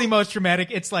gives the most dramatic.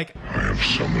 It's like, I have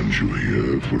summoned you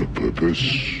here for a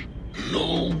purpose.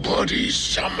 Nobody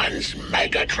summons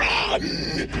Megatron.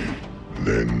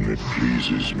 Then it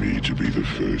pleases me to be the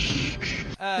first.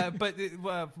 But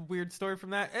weird story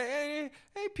from that. Hey,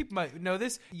 people might know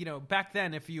this. You know, back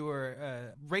then, if you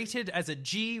were rated as a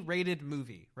G-rated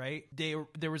movie, right? There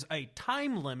was a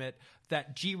time limit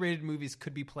that G-rated movies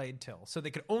could be played till. So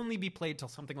they could only be played till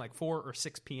something like 4 or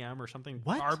 6 p.m. or something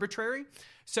arbitrary.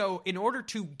 So in order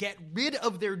to get rid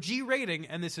of their G rating,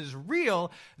 and this is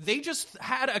real, they just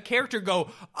had a character go,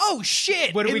 oh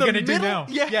shit! What are we going to do now?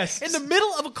 Yeah, yes. In the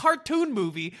middle of a cartoon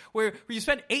movie where you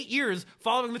spent 8 years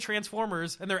following the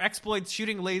Transformers and their exploits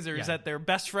shooting lasers at their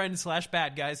best friends /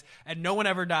 bad guys, and no one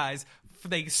ever dies.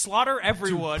 They slaughter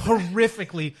everyone.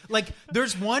 Horrifically. Like,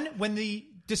 there's one when the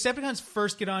Decepticons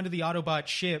first get onto the Autobot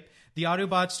ship, the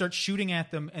Autobots start shooting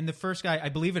at them, and the first guy, I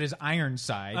believe it is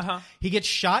Ironside, he gets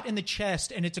shot in the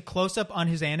chest, and it's a close-up on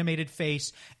his animated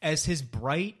face as his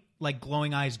bright, like,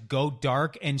 glowing eyes go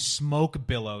dark, and smoke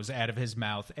billows out of his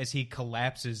mouth as he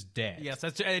collapses dead. Yes,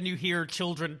 and you hear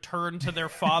children turn to their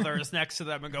fathers next to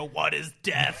them and go, what is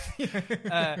death?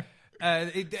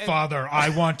 Father, I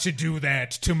want to do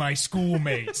that to my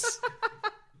schoolmates.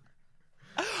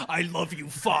 I love you,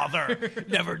 Father.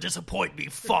 Never disappoint me,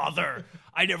 Father.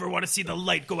 I never want to see the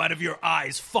light go out of your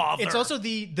eyes, Father. It's also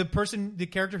the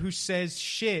character who says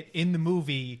shit in the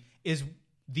movie is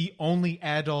the only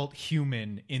adult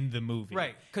human in the movie.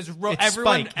 Right, because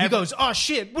everyone... Spike. He goes, oh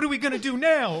shit, what are we going to do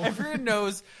now? Everyone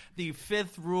knows the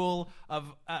fifth rule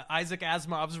of Isaac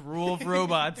Asimov's rule of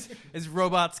robots is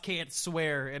robots can't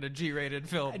swear in a G-rated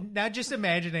film. Not just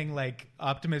imagining, like,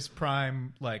 Optimus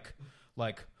Prime, like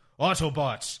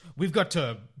Autobots, we've got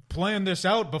to plan this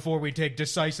out before we take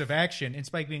decisive action. And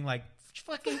Spike being like,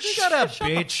 fucking shut up, Shut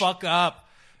bitch. the fuck up.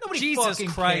 Nobody Jesus fucking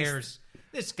Christ. cares.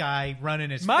 This guy running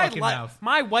his fucking mouth.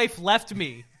 My wife left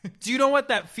me. Do you know what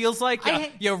that feels like?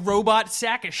 You robot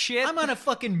sack of shit. I'm on a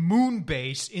fucking moon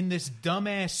base in this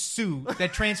dumbass suit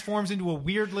that transforms into a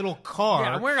weird little car.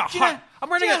 Yeah, I'm wearing Do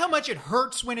you know how much it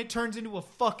hurts when it turns into a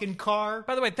fucking car?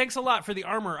 By the way, thanks a lot for the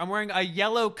armor. I'm wearing a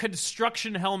yellow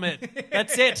construction helmet.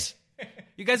 That's it.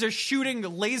 You guys are shooting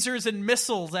lasers and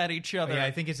missiles at each other. Yeah, I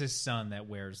think it's his son that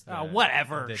wears the...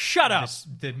 whatever. Shut up.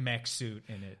 The mech suit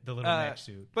in it. The little mech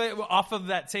suit. But off of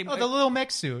that same... Oh, the little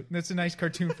mech suit. That's a nice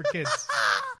cartoon for kids.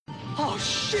 Oh,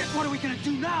 shit, what are we going to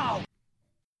do now?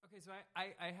 Okay, so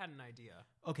I had an idea.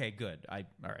 Okay, good. All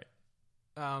right.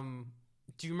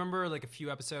 Do you remember, like, a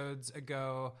few episodes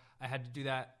ago, I had to do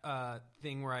that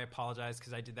thing where I apologized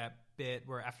because I did that bit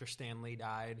where after Stan Lee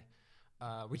died...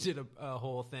 we did a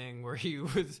whole thing where he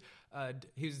was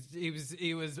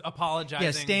apologizing.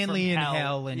 Yeah, Stanley in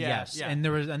hell, and yeah. and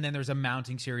then there's a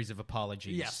mounting series of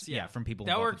apologies. Yes, from people.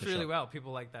 That involved worked with the really show. well.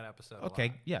 People liked that episode.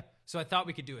 Okay, yeah. So I thought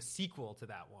we could do a sequel to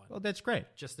that one. Well, that's great.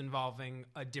 Just involving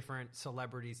a different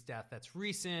celebrity's death that's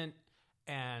recent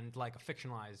and like a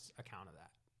fictionalized account of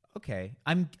that. Okay,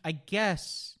 I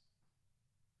guess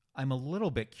I'm a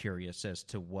little bit curious as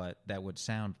to what that would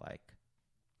sound like.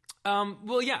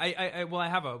 Well, yeah, I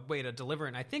have a way to deliver it,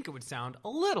 and I think it would sound a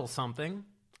little something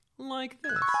like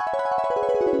this.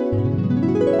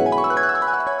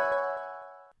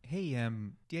 Hey,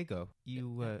 Diego,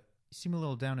 you seem a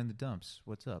little down in the dumps.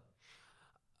 What's up?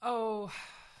 Oh,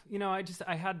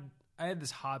 I had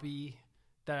this hobby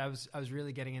that I was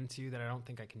really getting into that I don't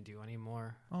think I can do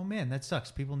anymore. Oh man, that sucks.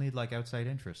 People need like outside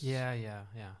interests. Yeah.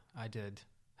 I did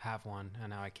have one, and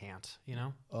now I can't.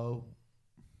 Oh.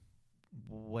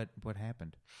 What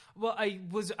happened? Well, I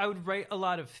would write a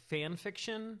lot of fan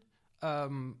fiction.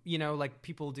 Like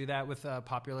people do that with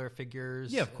popular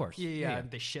figures. Yeah, of course. Yeah.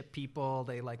 They ship people.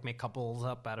 They like make couples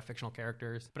up out of fictional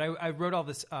characters. But I wrote all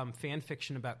this fan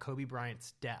fiction about Kobe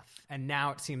Bryant's death, and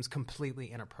now it seems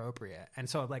completely inappropriate. And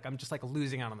so like I'm just like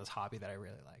losing out on this hobby that I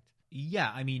really liked.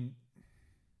 Yeah, I mean,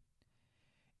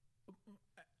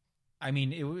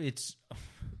 it's.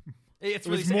 It's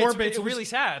really really morbid. It's really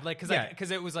sad, like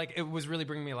because it was really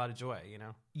bringing me a lot of joy,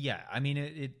 Yeah, I mean,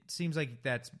 it seems like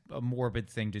that's a morbid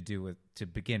thing to do to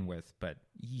begin with, but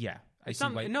yeah, it's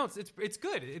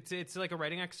good. It's like a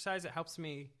writing exercise. It helps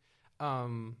me,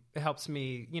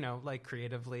 like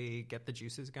creatively get the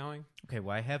juices going. Okay,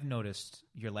 well, I have noticed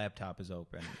your laptop is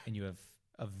open and you have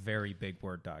a very big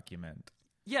Word document.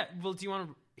 Yeah, well, do you want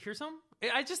to hear some?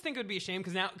 I just think it would be a shame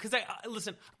because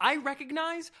I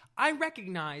recognize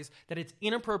that it's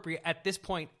inappropriate at this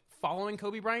point following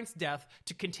Kobe Bryant's death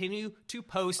to continue to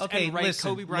post and write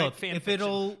Kobe Bryant fan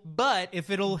fiction. If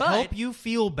it'll help you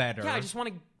feel better. Yeah, I just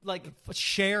want to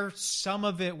share some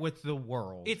of it with the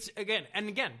world. It's again,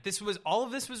 all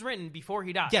of this was written before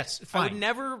he died. Yes, fine. I would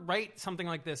never write something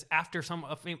like this after a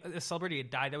celebrity had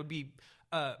died. That would be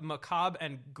macabre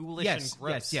and ghoulish and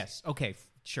gross. Yes. Okay,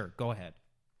 sure. Go ahead.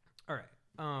 All right.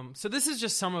 So this is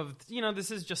just some of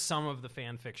the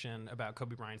fan fiction about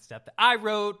Kobe Bryant's death that I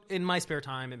wrote in my spare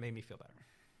time. It made me feel better.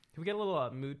 Can we get a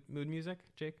little mood music,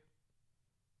 Jake?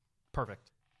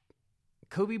 Perfect.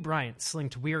 Kobe Bryant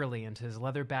slinked wearily into his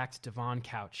leather-backed divan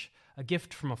couch, a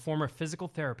gift from a former physical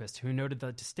therapist who noted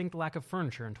the distinct lack of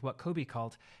furniture into what Kobe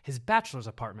called his bachelor's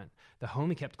apartment, the home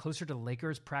he kept closer to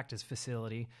Lakers practice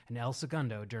facility and El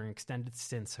Segundo during extended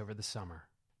stints over the summer.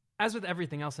 As with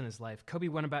everything else in his life, Kobe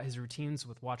went about his routines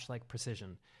with watch-like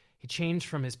precision. He changed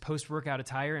from his post-workout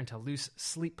attire into loose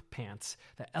sleep pants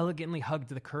that elegantly hugged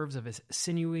the curves of his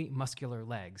sinewy, muscular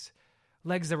legs.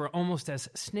 Legs that were almost as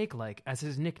snake-like as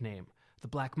his nickname, the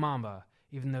Black Mamba,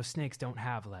 even though snakes don't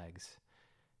have legs.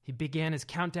 He began his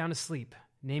countdown to sleep,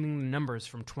 naming the numbers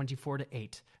from 24 to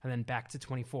 8, and then back to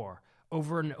 24,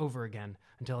 over and over again,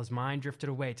 until his mind drifted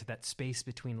away to that space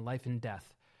between life and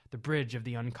death, the bridge of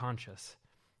the unconscious.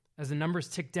 As the numbers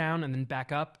ticked down and then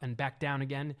back up and back down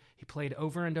again, he played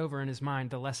over and over in his mind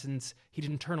the lessons he'd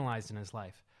internalized in his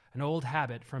life, an old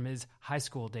habit from his high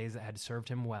school days that had served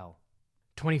him well.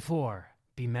 24,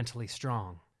 be mentally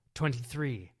strong.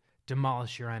 23,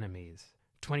 demolish your enemies.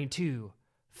 22,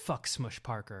 fuck Smush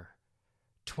Parker.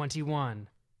 21.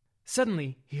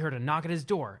 Suddenly, he heard a knock at his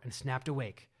door and snapped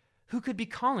awake. Who could be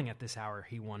calling at this hour,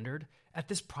 he wondered, at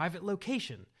this private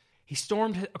location? He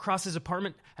stormed across his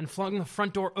apartment and flung the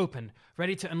front door open,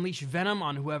 ready to unleash venom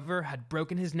on whoever had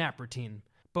broken his nap routine.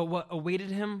 But what awaited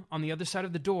him on the other side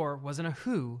of the door wasn't a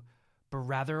who, but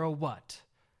rather a what.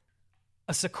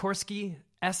 A Sikorsky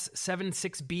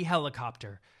S-76B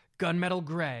helicopter, gunmetal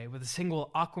gray, with a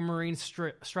single aquamarine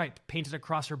stripe painted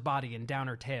across her body and down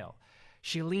her tail.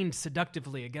 She leaned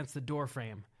seductively against the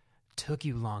doorframe. Took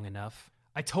you long enough.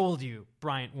 I told you,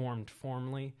 Bryant warned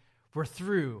formally. We're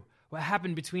through. What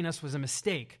happened between us was a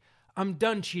mistake. I'm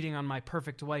done cheating on my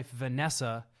perfect wife,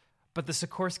 Vanessa. But the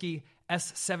Sikorsky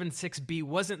S-76B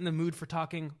wasn't in the mood for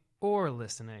talking or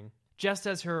listening. Just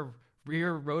as her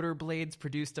rear rotor blades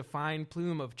produced a fine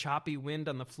plume of choppy wind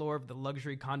on the floor of the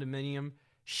luxury condominium,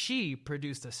 she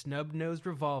produced a snub-nosed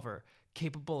revolver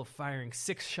capable of firing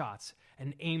 6 shots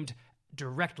and aimed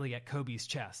directly at Kobe's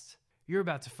chest. You're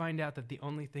about to find out that the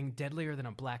only thing deadlier than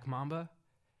a black mamba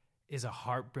is a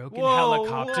heartbroken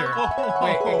helicopter. Whoa.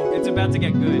 Wait, it's about to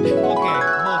get good. Okay, hold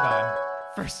on.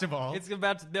 First of all, It's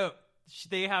about to... No,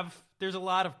 there's a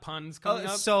lot of puns coming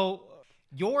up. So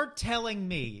you're telling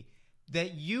me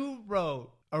that you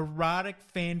wrote erotic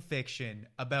fan fiction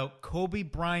about Kobe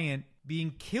Bryant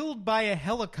being killed by a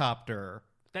helicopter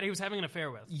that he was having an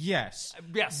affair with. Yes.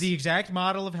 Yes. The exact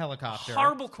model of helicopter.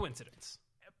 Horrible coincidence.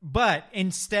 But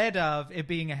instead of it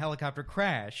being a helicopter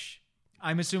crash,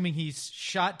 I'm assuming he's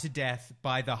shot to death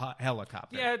by the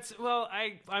helicopter. Yeah,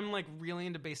 I'm like really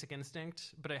into Basic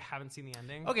Instinct, but I haven't seen the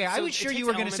ending. Okay, I So was sure it you takes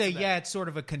were going to elements say, of that. it's sort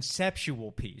of a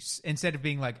conceptual piece, instead of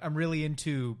being like, I'm really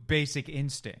into Basic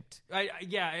Instinct. I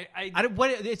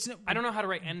don't know how to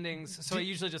write endings, so I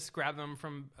usually just grab them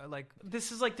from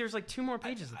there's like 2 more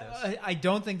pages of this. I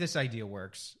don't think this idea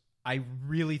works. I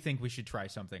really think we should try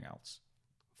something else.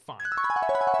 Fine.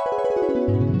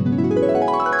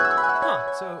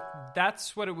 So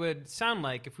that's what it would sound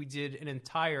like if we did an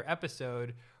entire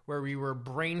episode where we were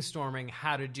brainstorming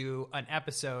how to do an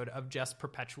episode of just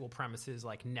perpetual premises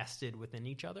like nested within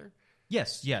each other.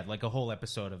 Yes, yeah, like a whole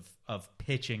episode of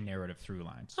pitching narrative through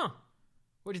lines. Huh.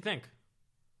 What do you think?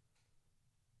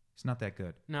 It's not that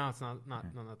good. No, it's not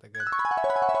that good.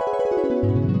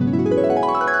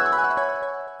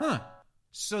 Huh.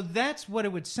 So that's what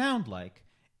it would sound like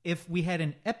if we had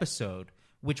an episode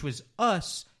which was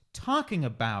us talking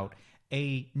about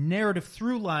a narrative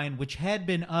through line which had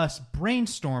been us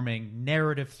brainstorming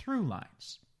narrative through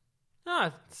lines.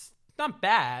 No, it's not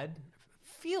bad.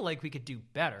 I feel like we could do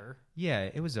better. Yeah,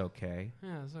 it was okay.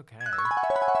 Yeah, it was okay.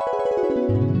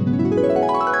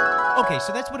 Okay,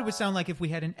 so that's what it would sound like if we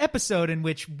had an episode in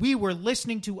which we were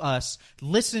listening to us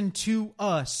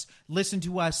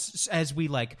as we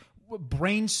like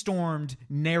brainstormed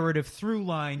narrative through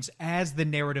lines as the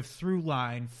narrative through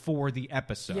line for the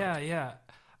episode. Yeah.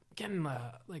 Getting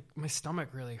like my stomach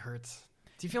really hurts.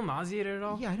 Do you feel nauseated at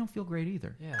all? Yeah, I don't feel great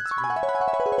either. Yeah, it's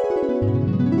weird.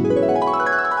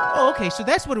 Oh, okay, so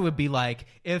that's what it would be like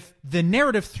if the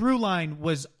narrative through line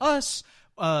was us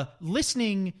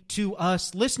listening to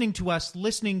us,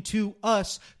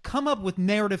 come up with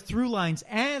narrative through lines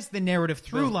as the narrative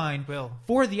through line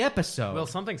for the episode. Will,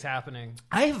 something's happening.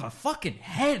 I have a fucking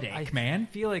headache, man.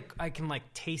 I feel like I can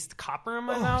like taste copper in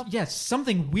my mouth. Yes,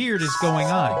 something weird is going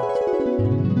on.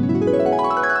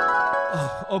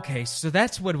 Okay, so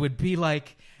that's what it would be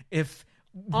like if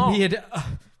we had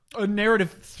a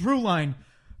narrative through line.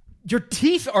 Your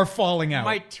teeth are falling out.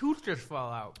 My tooth just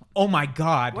fell out. Oh my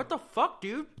God. What the fuck,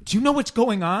 dude? Do you know what's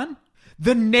going on?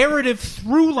 The narrative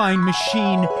through line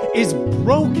machine is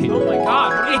broken. Oh my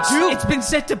God. What do you do? It's been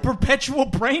set to perpetual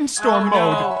brainstorm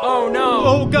mode. Oh no.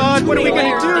 Oh God, what are we going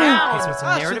to do?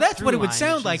 So that's what it would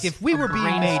sound like if we were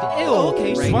being made ill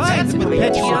by the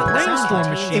perpetual brainstorm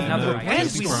machine.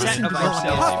 As we listen to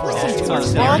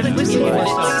ourselves, while listening to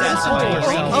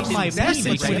ourselves of my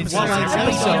message while I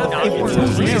also, if we're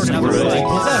narrative through line,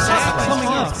 coming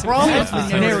up from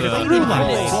the narrative through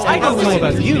line. I don't know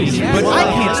about you, but I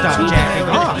can't stop jacking off.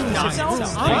 I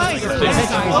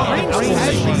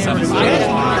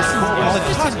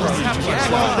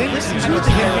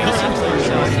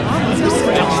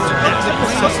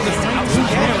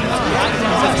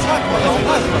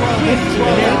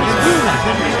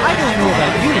don't know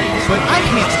about you, but I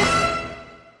can't.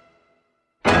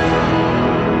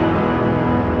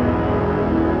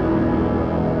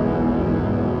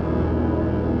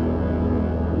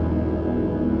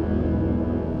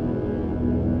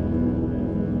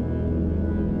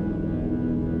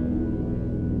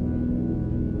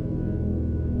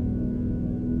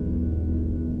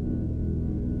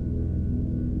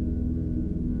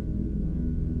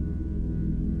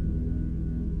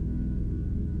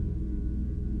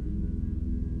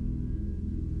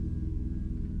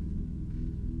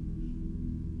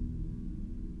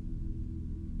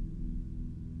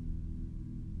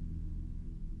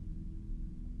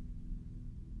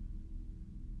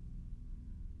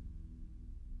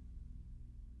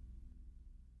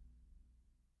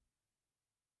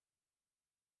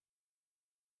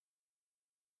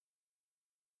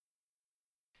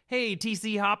 Hey,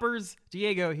 TC Hoppers,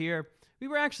 Diego here. We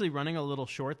were actually running a little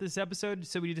short this episode,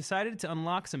 so we decided to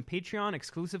unlock some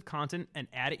Patreon-exclusive content and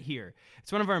add it here.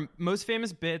 It's one of our most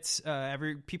famous bits.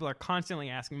 People are constantly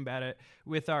asking about it,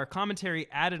 with our commentary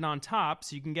added on top,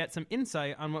 so you can get some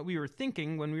insight on what we were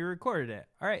thinking when we recorded it.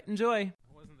 All right, enjoy.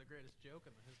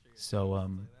 So,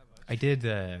 I did,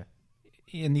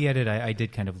 in the edit, I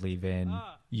did kind of leave in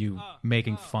you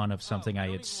making fun of something I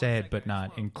had said, but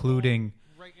not including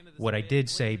what I did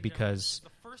say, because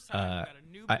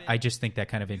I just think that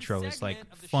kind of intro is like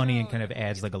funny and kind of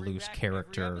adds like a loose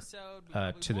character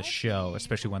to the show,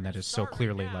 especially one that is so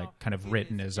clearly like kind of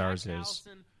written as ours is.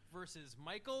 Versus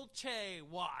Michael Che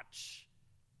Watch.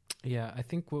 Yeah, I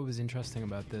think what was interesting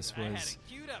about this was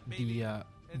we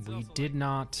did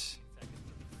not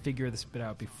figure this bit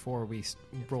out before we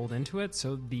rolled into it,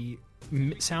 so the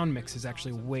sound mix is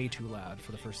actually way too loud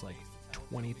for the first like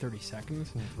 20-30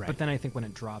 seconds. Right. But then I think when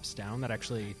it drops down, that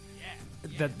actually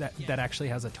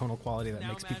has a tonal quality that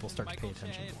makes people start to pay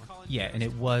attention more. Yeah, and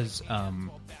it was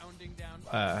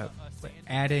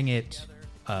adding it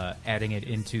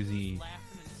into the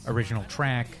original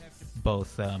track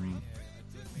both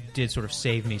did sort of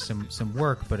save me some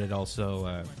work, but it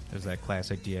also there's that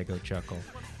classic Diego chuckle.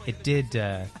 It did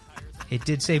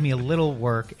save me a little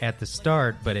work at the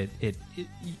start, but it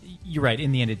you're right,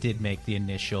 in the end it did make the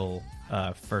initial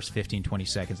first 15-20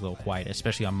 seconds a little quiet,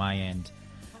 especially on my end,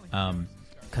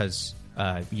 because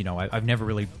I've never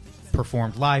really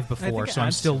performed live before, so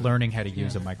I'm still learning how to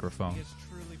use a microphone.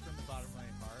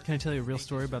 Can I tell you a real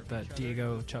story about that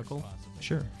Diego chuckle?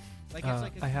 Sure.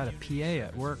 I had a PA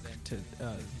at work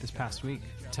this past week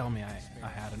tell me I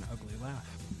had an ugly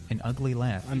laugh. An ugly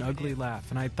laugh? An ugly laugh.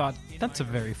 And I thought, that's a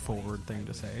very forward thing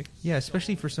to say. Yeah,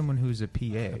 especially for someone who's a PA.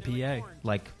 A PA.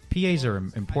 Like, PAs are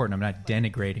important. I'm not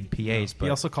denigrating PAs, but... He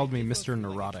also called me Mr.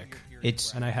 Neurotic.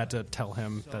 And I had to tell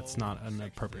him that's not an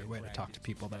appropriate way to talk to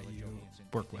people that you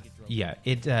work with. Yeah,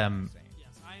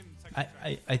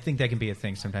 I think that can be a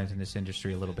thing sometimes in this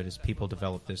industry a little bit, as people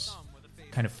develop this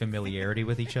kind of familiarity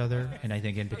with each other. And I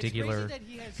think in particular,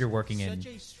 if you're working in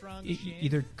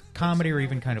either comedy or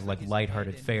even kind of like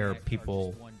lighthearted fare,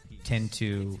 people tend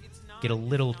to get a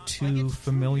little too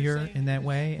familiar in that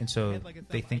way. And so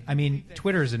they think, I mean,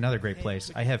 Twitter is another great place.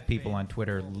 I have people on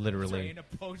Twitter literally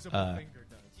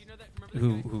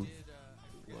who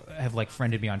have like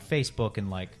friended me on Facebook and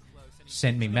like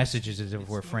sent me messages as if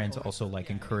we're friends, also like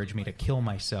encourage me to kill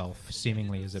myself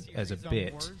seemingly as a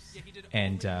bit.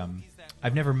 And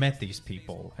I've never met these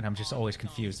people, and I'm just always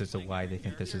confused as to why they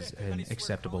think this is an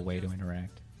acceptable way to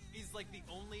interact.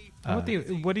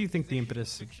 What do you think the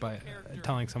impetus by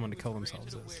telling someone to kill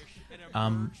themselves is?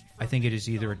 I think it is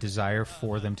either a desire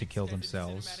for them to kill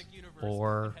themselves,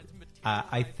 or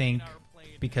I think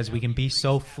because we can be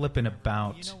so flippant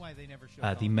about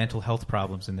the mental health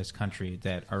problems in this country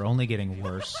that are only getting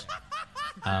worse.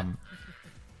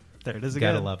 There it is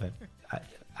again. Gotta love it.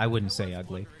 I wouldn't say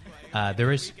ugly.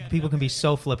 People can be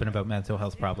so flippant about mental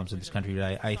health problems in this country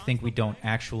that I think we don't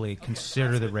actually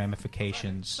consider the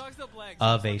ramifications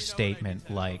of a statement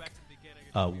like,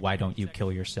 why don't you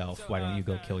kill yourself? Why don't you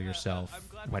go kill yourself?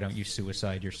 Why don't you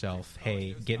suicide yourself?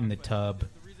 Hey, get in the tub,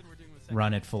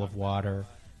 run it full of water,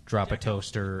 drop a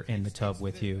toaster in the tub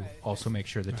with you. Also make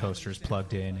sure the toaster is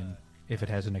plugged in, and if it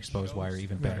has an exposed wire,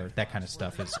 even better. Right. That kind of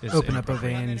stuff is open up a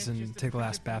veins and take the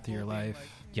last bath of your life.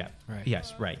 Yeah. Right.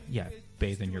 Yes. Right. Yeah.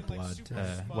 Bathe in your blood.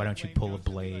 Why don't you pull a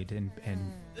blade and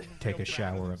take a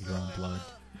shower of your own blood?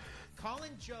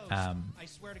 I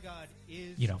swear to God,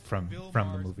 is from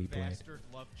the movie Blade.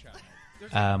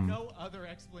 There's no other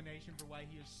explanation for why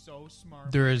he is so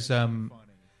smart. There is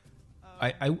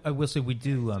I will say we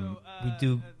do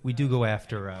go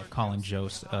after Colin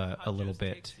Jost a little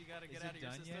bit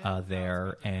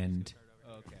there, and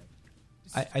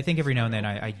I think every now and then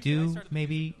I do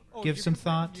maybe give some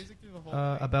thought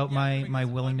about my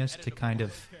willingness to kind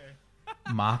of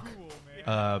mock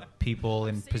people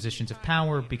in positions of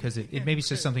power, because it maybe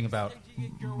says something about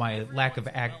my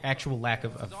actual lack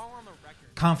of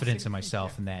confidence in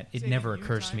myself, and that it never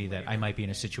occurs to me that I might be in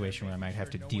a situation where I might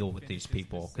have to deal with these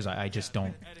people, because I just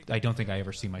don't think I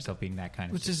ever see myself being that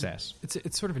kind of success.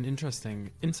 It's sort of an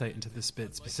interesting insight into this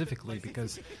bit specifically,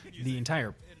 because the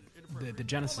entire the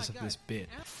genesis of this bit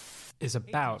is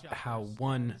about how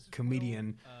one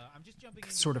comedian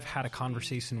sort of had a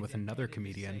conversation with another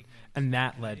comedian, and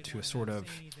that led to a sort of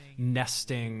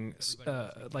nesting,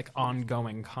 like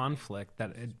ongoing conflict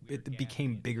that it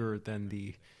became bigger than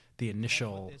the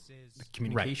initial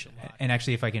communication. Right. And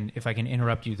actually, if I can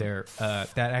interrupt you there,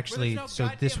 that actually, so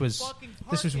this was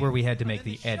where we had to make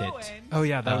the edit. Oh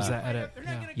yeah, that was that edit.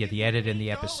 Yeah, the edit in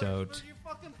the episode.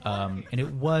 And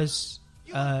it was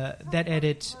that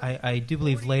edit. I do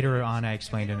believe later on I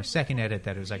explained in a second edit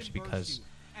that it was actually because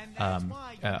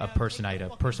a person I had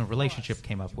a personal relationship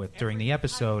came up with during the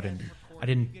episode, and I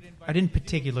didn't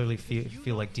particularly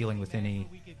feel like dealing with any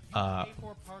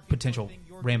potential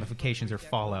ramifications or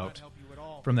fallout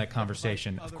from that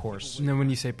conversation, of course. And then when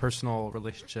you say personal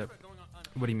relationship,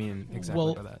 what do you mean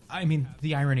exactly by that? I mean,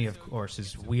 the irony, of course,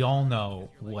 is we all know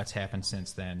what's happened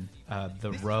since then.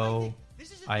 The row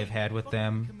I've had with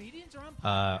them.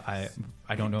 I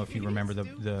don't know if you remember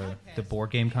the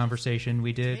board game conversation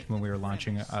we did when we were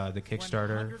launching the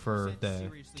Kickstarter for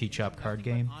the T-Chop card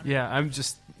game. Yeah, I'm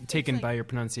just taken by your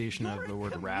pronunciation of the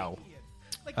word row.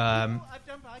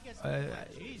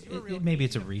 Maybe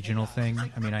it's a regional thing.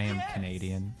 I mean, I am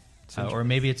Canadian. Or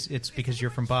maybe it's because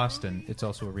you're from Boston. It's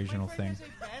also a regional thing.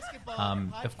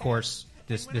 Of course,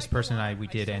 this person and we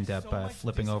did end up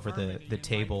flipping over the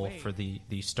table for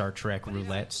the Star Trek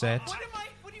roulette set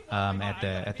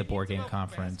at the board game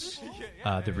conference,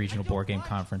 the regional board game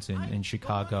conference in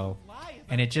Chicago,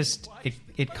 and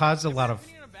it caused a lot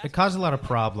of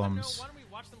problems,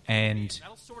 and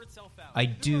I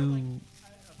do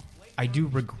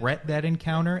regret that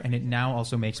encounter, and it now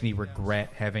also makes me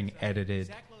regret having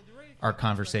edited our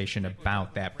conversation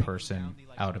about that person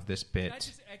out of this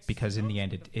bit, because in the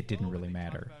end it didn't really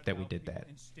matter that we did that.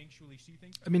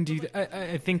 I mean,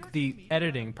 I think the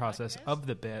editing process of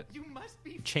the bit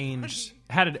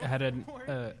had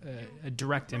a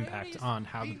direct impact on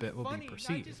how the bit will be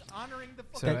perceived.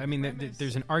 So I mean,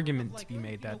 there's an argument to be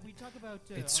made that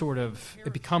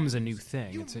it becomes a new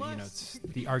thing. It's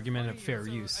the argument of fair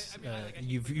use.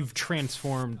 You've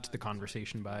transformed the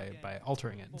conversation by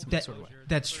altering it in some sort of way.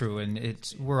 That's true,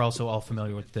 and we're also all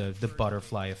familiar with the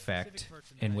butterfly effect,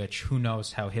 in which who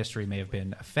knows how history may have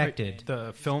been affected.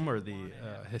 The film or the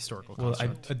historical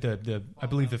construct? Well, I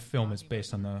believe the film is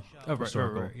based on the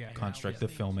historical right. construct. The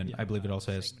film, and I believe it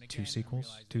also has two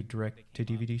direct to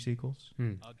DVD sequels.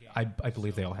 I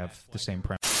believe they all have the same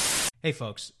premise. Hey,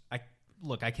 folks,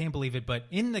 I can't believe it, but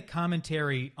in the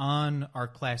commentary on our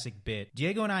classic bit,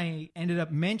 Diego and I ended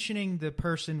up mentioning the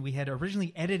person we had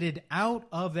originally edited out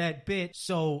of that bit,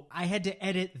 so I had to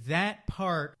edit that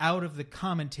part out of the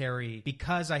commentary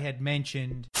because I had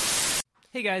mentioned...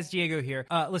 Hey guys, Diego here.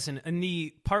 Listen, in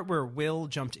the part where Will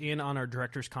jumped in on our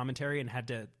director's commentary and had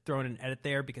to throw in an edit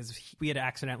there because we had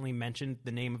accidentally mentioned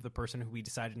the name of the person who we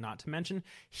decided not to mention,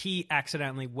 he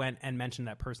accidentally went and mentioned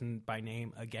that person by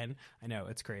name again. I know,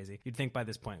 it's crazy. You'd think by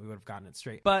this point we would have gotten it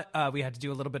straight. But we had to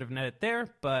do a little bit of an edit there,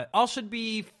 but all should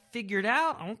be figured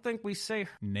out. I don't think we say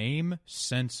name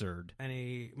censored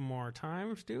any more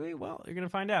times, do we? Well, you're going to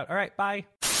find out. All right, bye.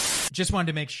 Just wanted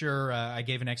to make sure I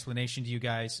gave an explanation to you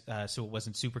guys so it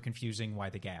wasn't super confusing why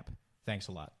the gap. Thanks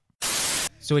a lot.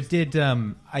 So it did,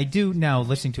 I do now,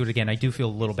 listening to it again, I do feel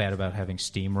a little bad about having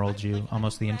steamrolled you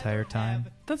almost the entire time.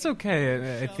 That's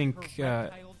okay. I think,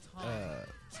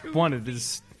 one, it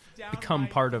has become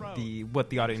part of what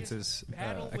the audience is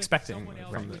expecting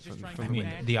from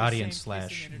the audience /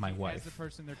 my wife.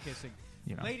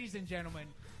 You know. Ladies and gentlemen,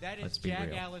 that is Let's be Jack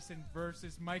real. Allison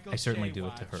versus Michael I certainly J. do it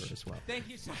Watch. to her as well. Thank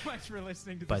you so much for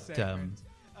listening to But the segment.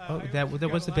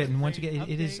 that was the bit, and once again,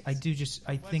 it is. I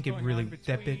think it really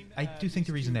that bit. I do think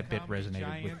the reason that bit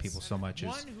resonated with people so much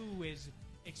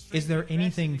is there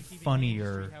anything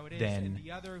funnier than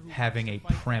having a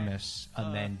premise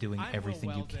and then doing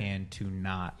everything you can to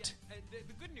not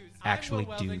actually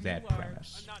do that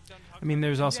premise? I mean,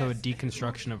 there's also a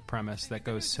deconstruction of premise that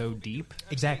goes so deep.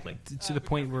 Exactly. To the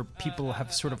point where people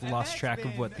have sort of lost track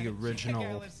of what the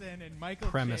original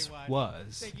premise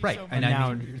was. Right. And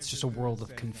now it's just a world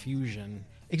of confusion.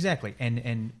 Exactly.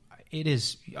 And it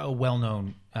is a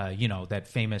well-known, that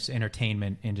famous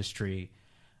entertainment industry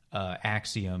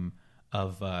axiom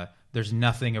of there's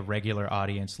nothing a regular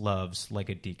audience loves like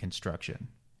a deconstruction.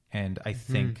 And I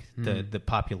think the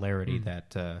popularity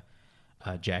that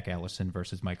Jack Allison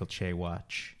versus Michael Che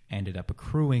Watch ended up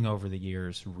accruing over the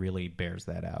years really bears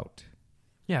that out.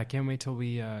 Yeah, I can't wait till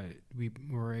we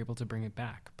were able to bring it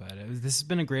back. But this has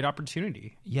been a great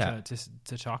opportunity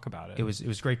to talk about it. It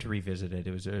was great to revisit it.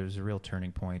 It was a real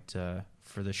turning point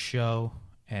for the show.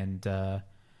 And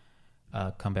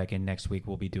come back in next week.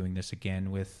 We'll be doing this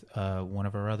again with one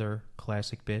of our other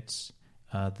classic bits,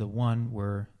 the one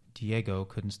where Diego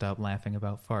couldn't stop laughing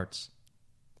about farts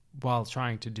while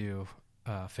trying to do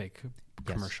a fake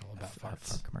commercial about farts.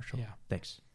 Fart commercial. Yeah. Thanks.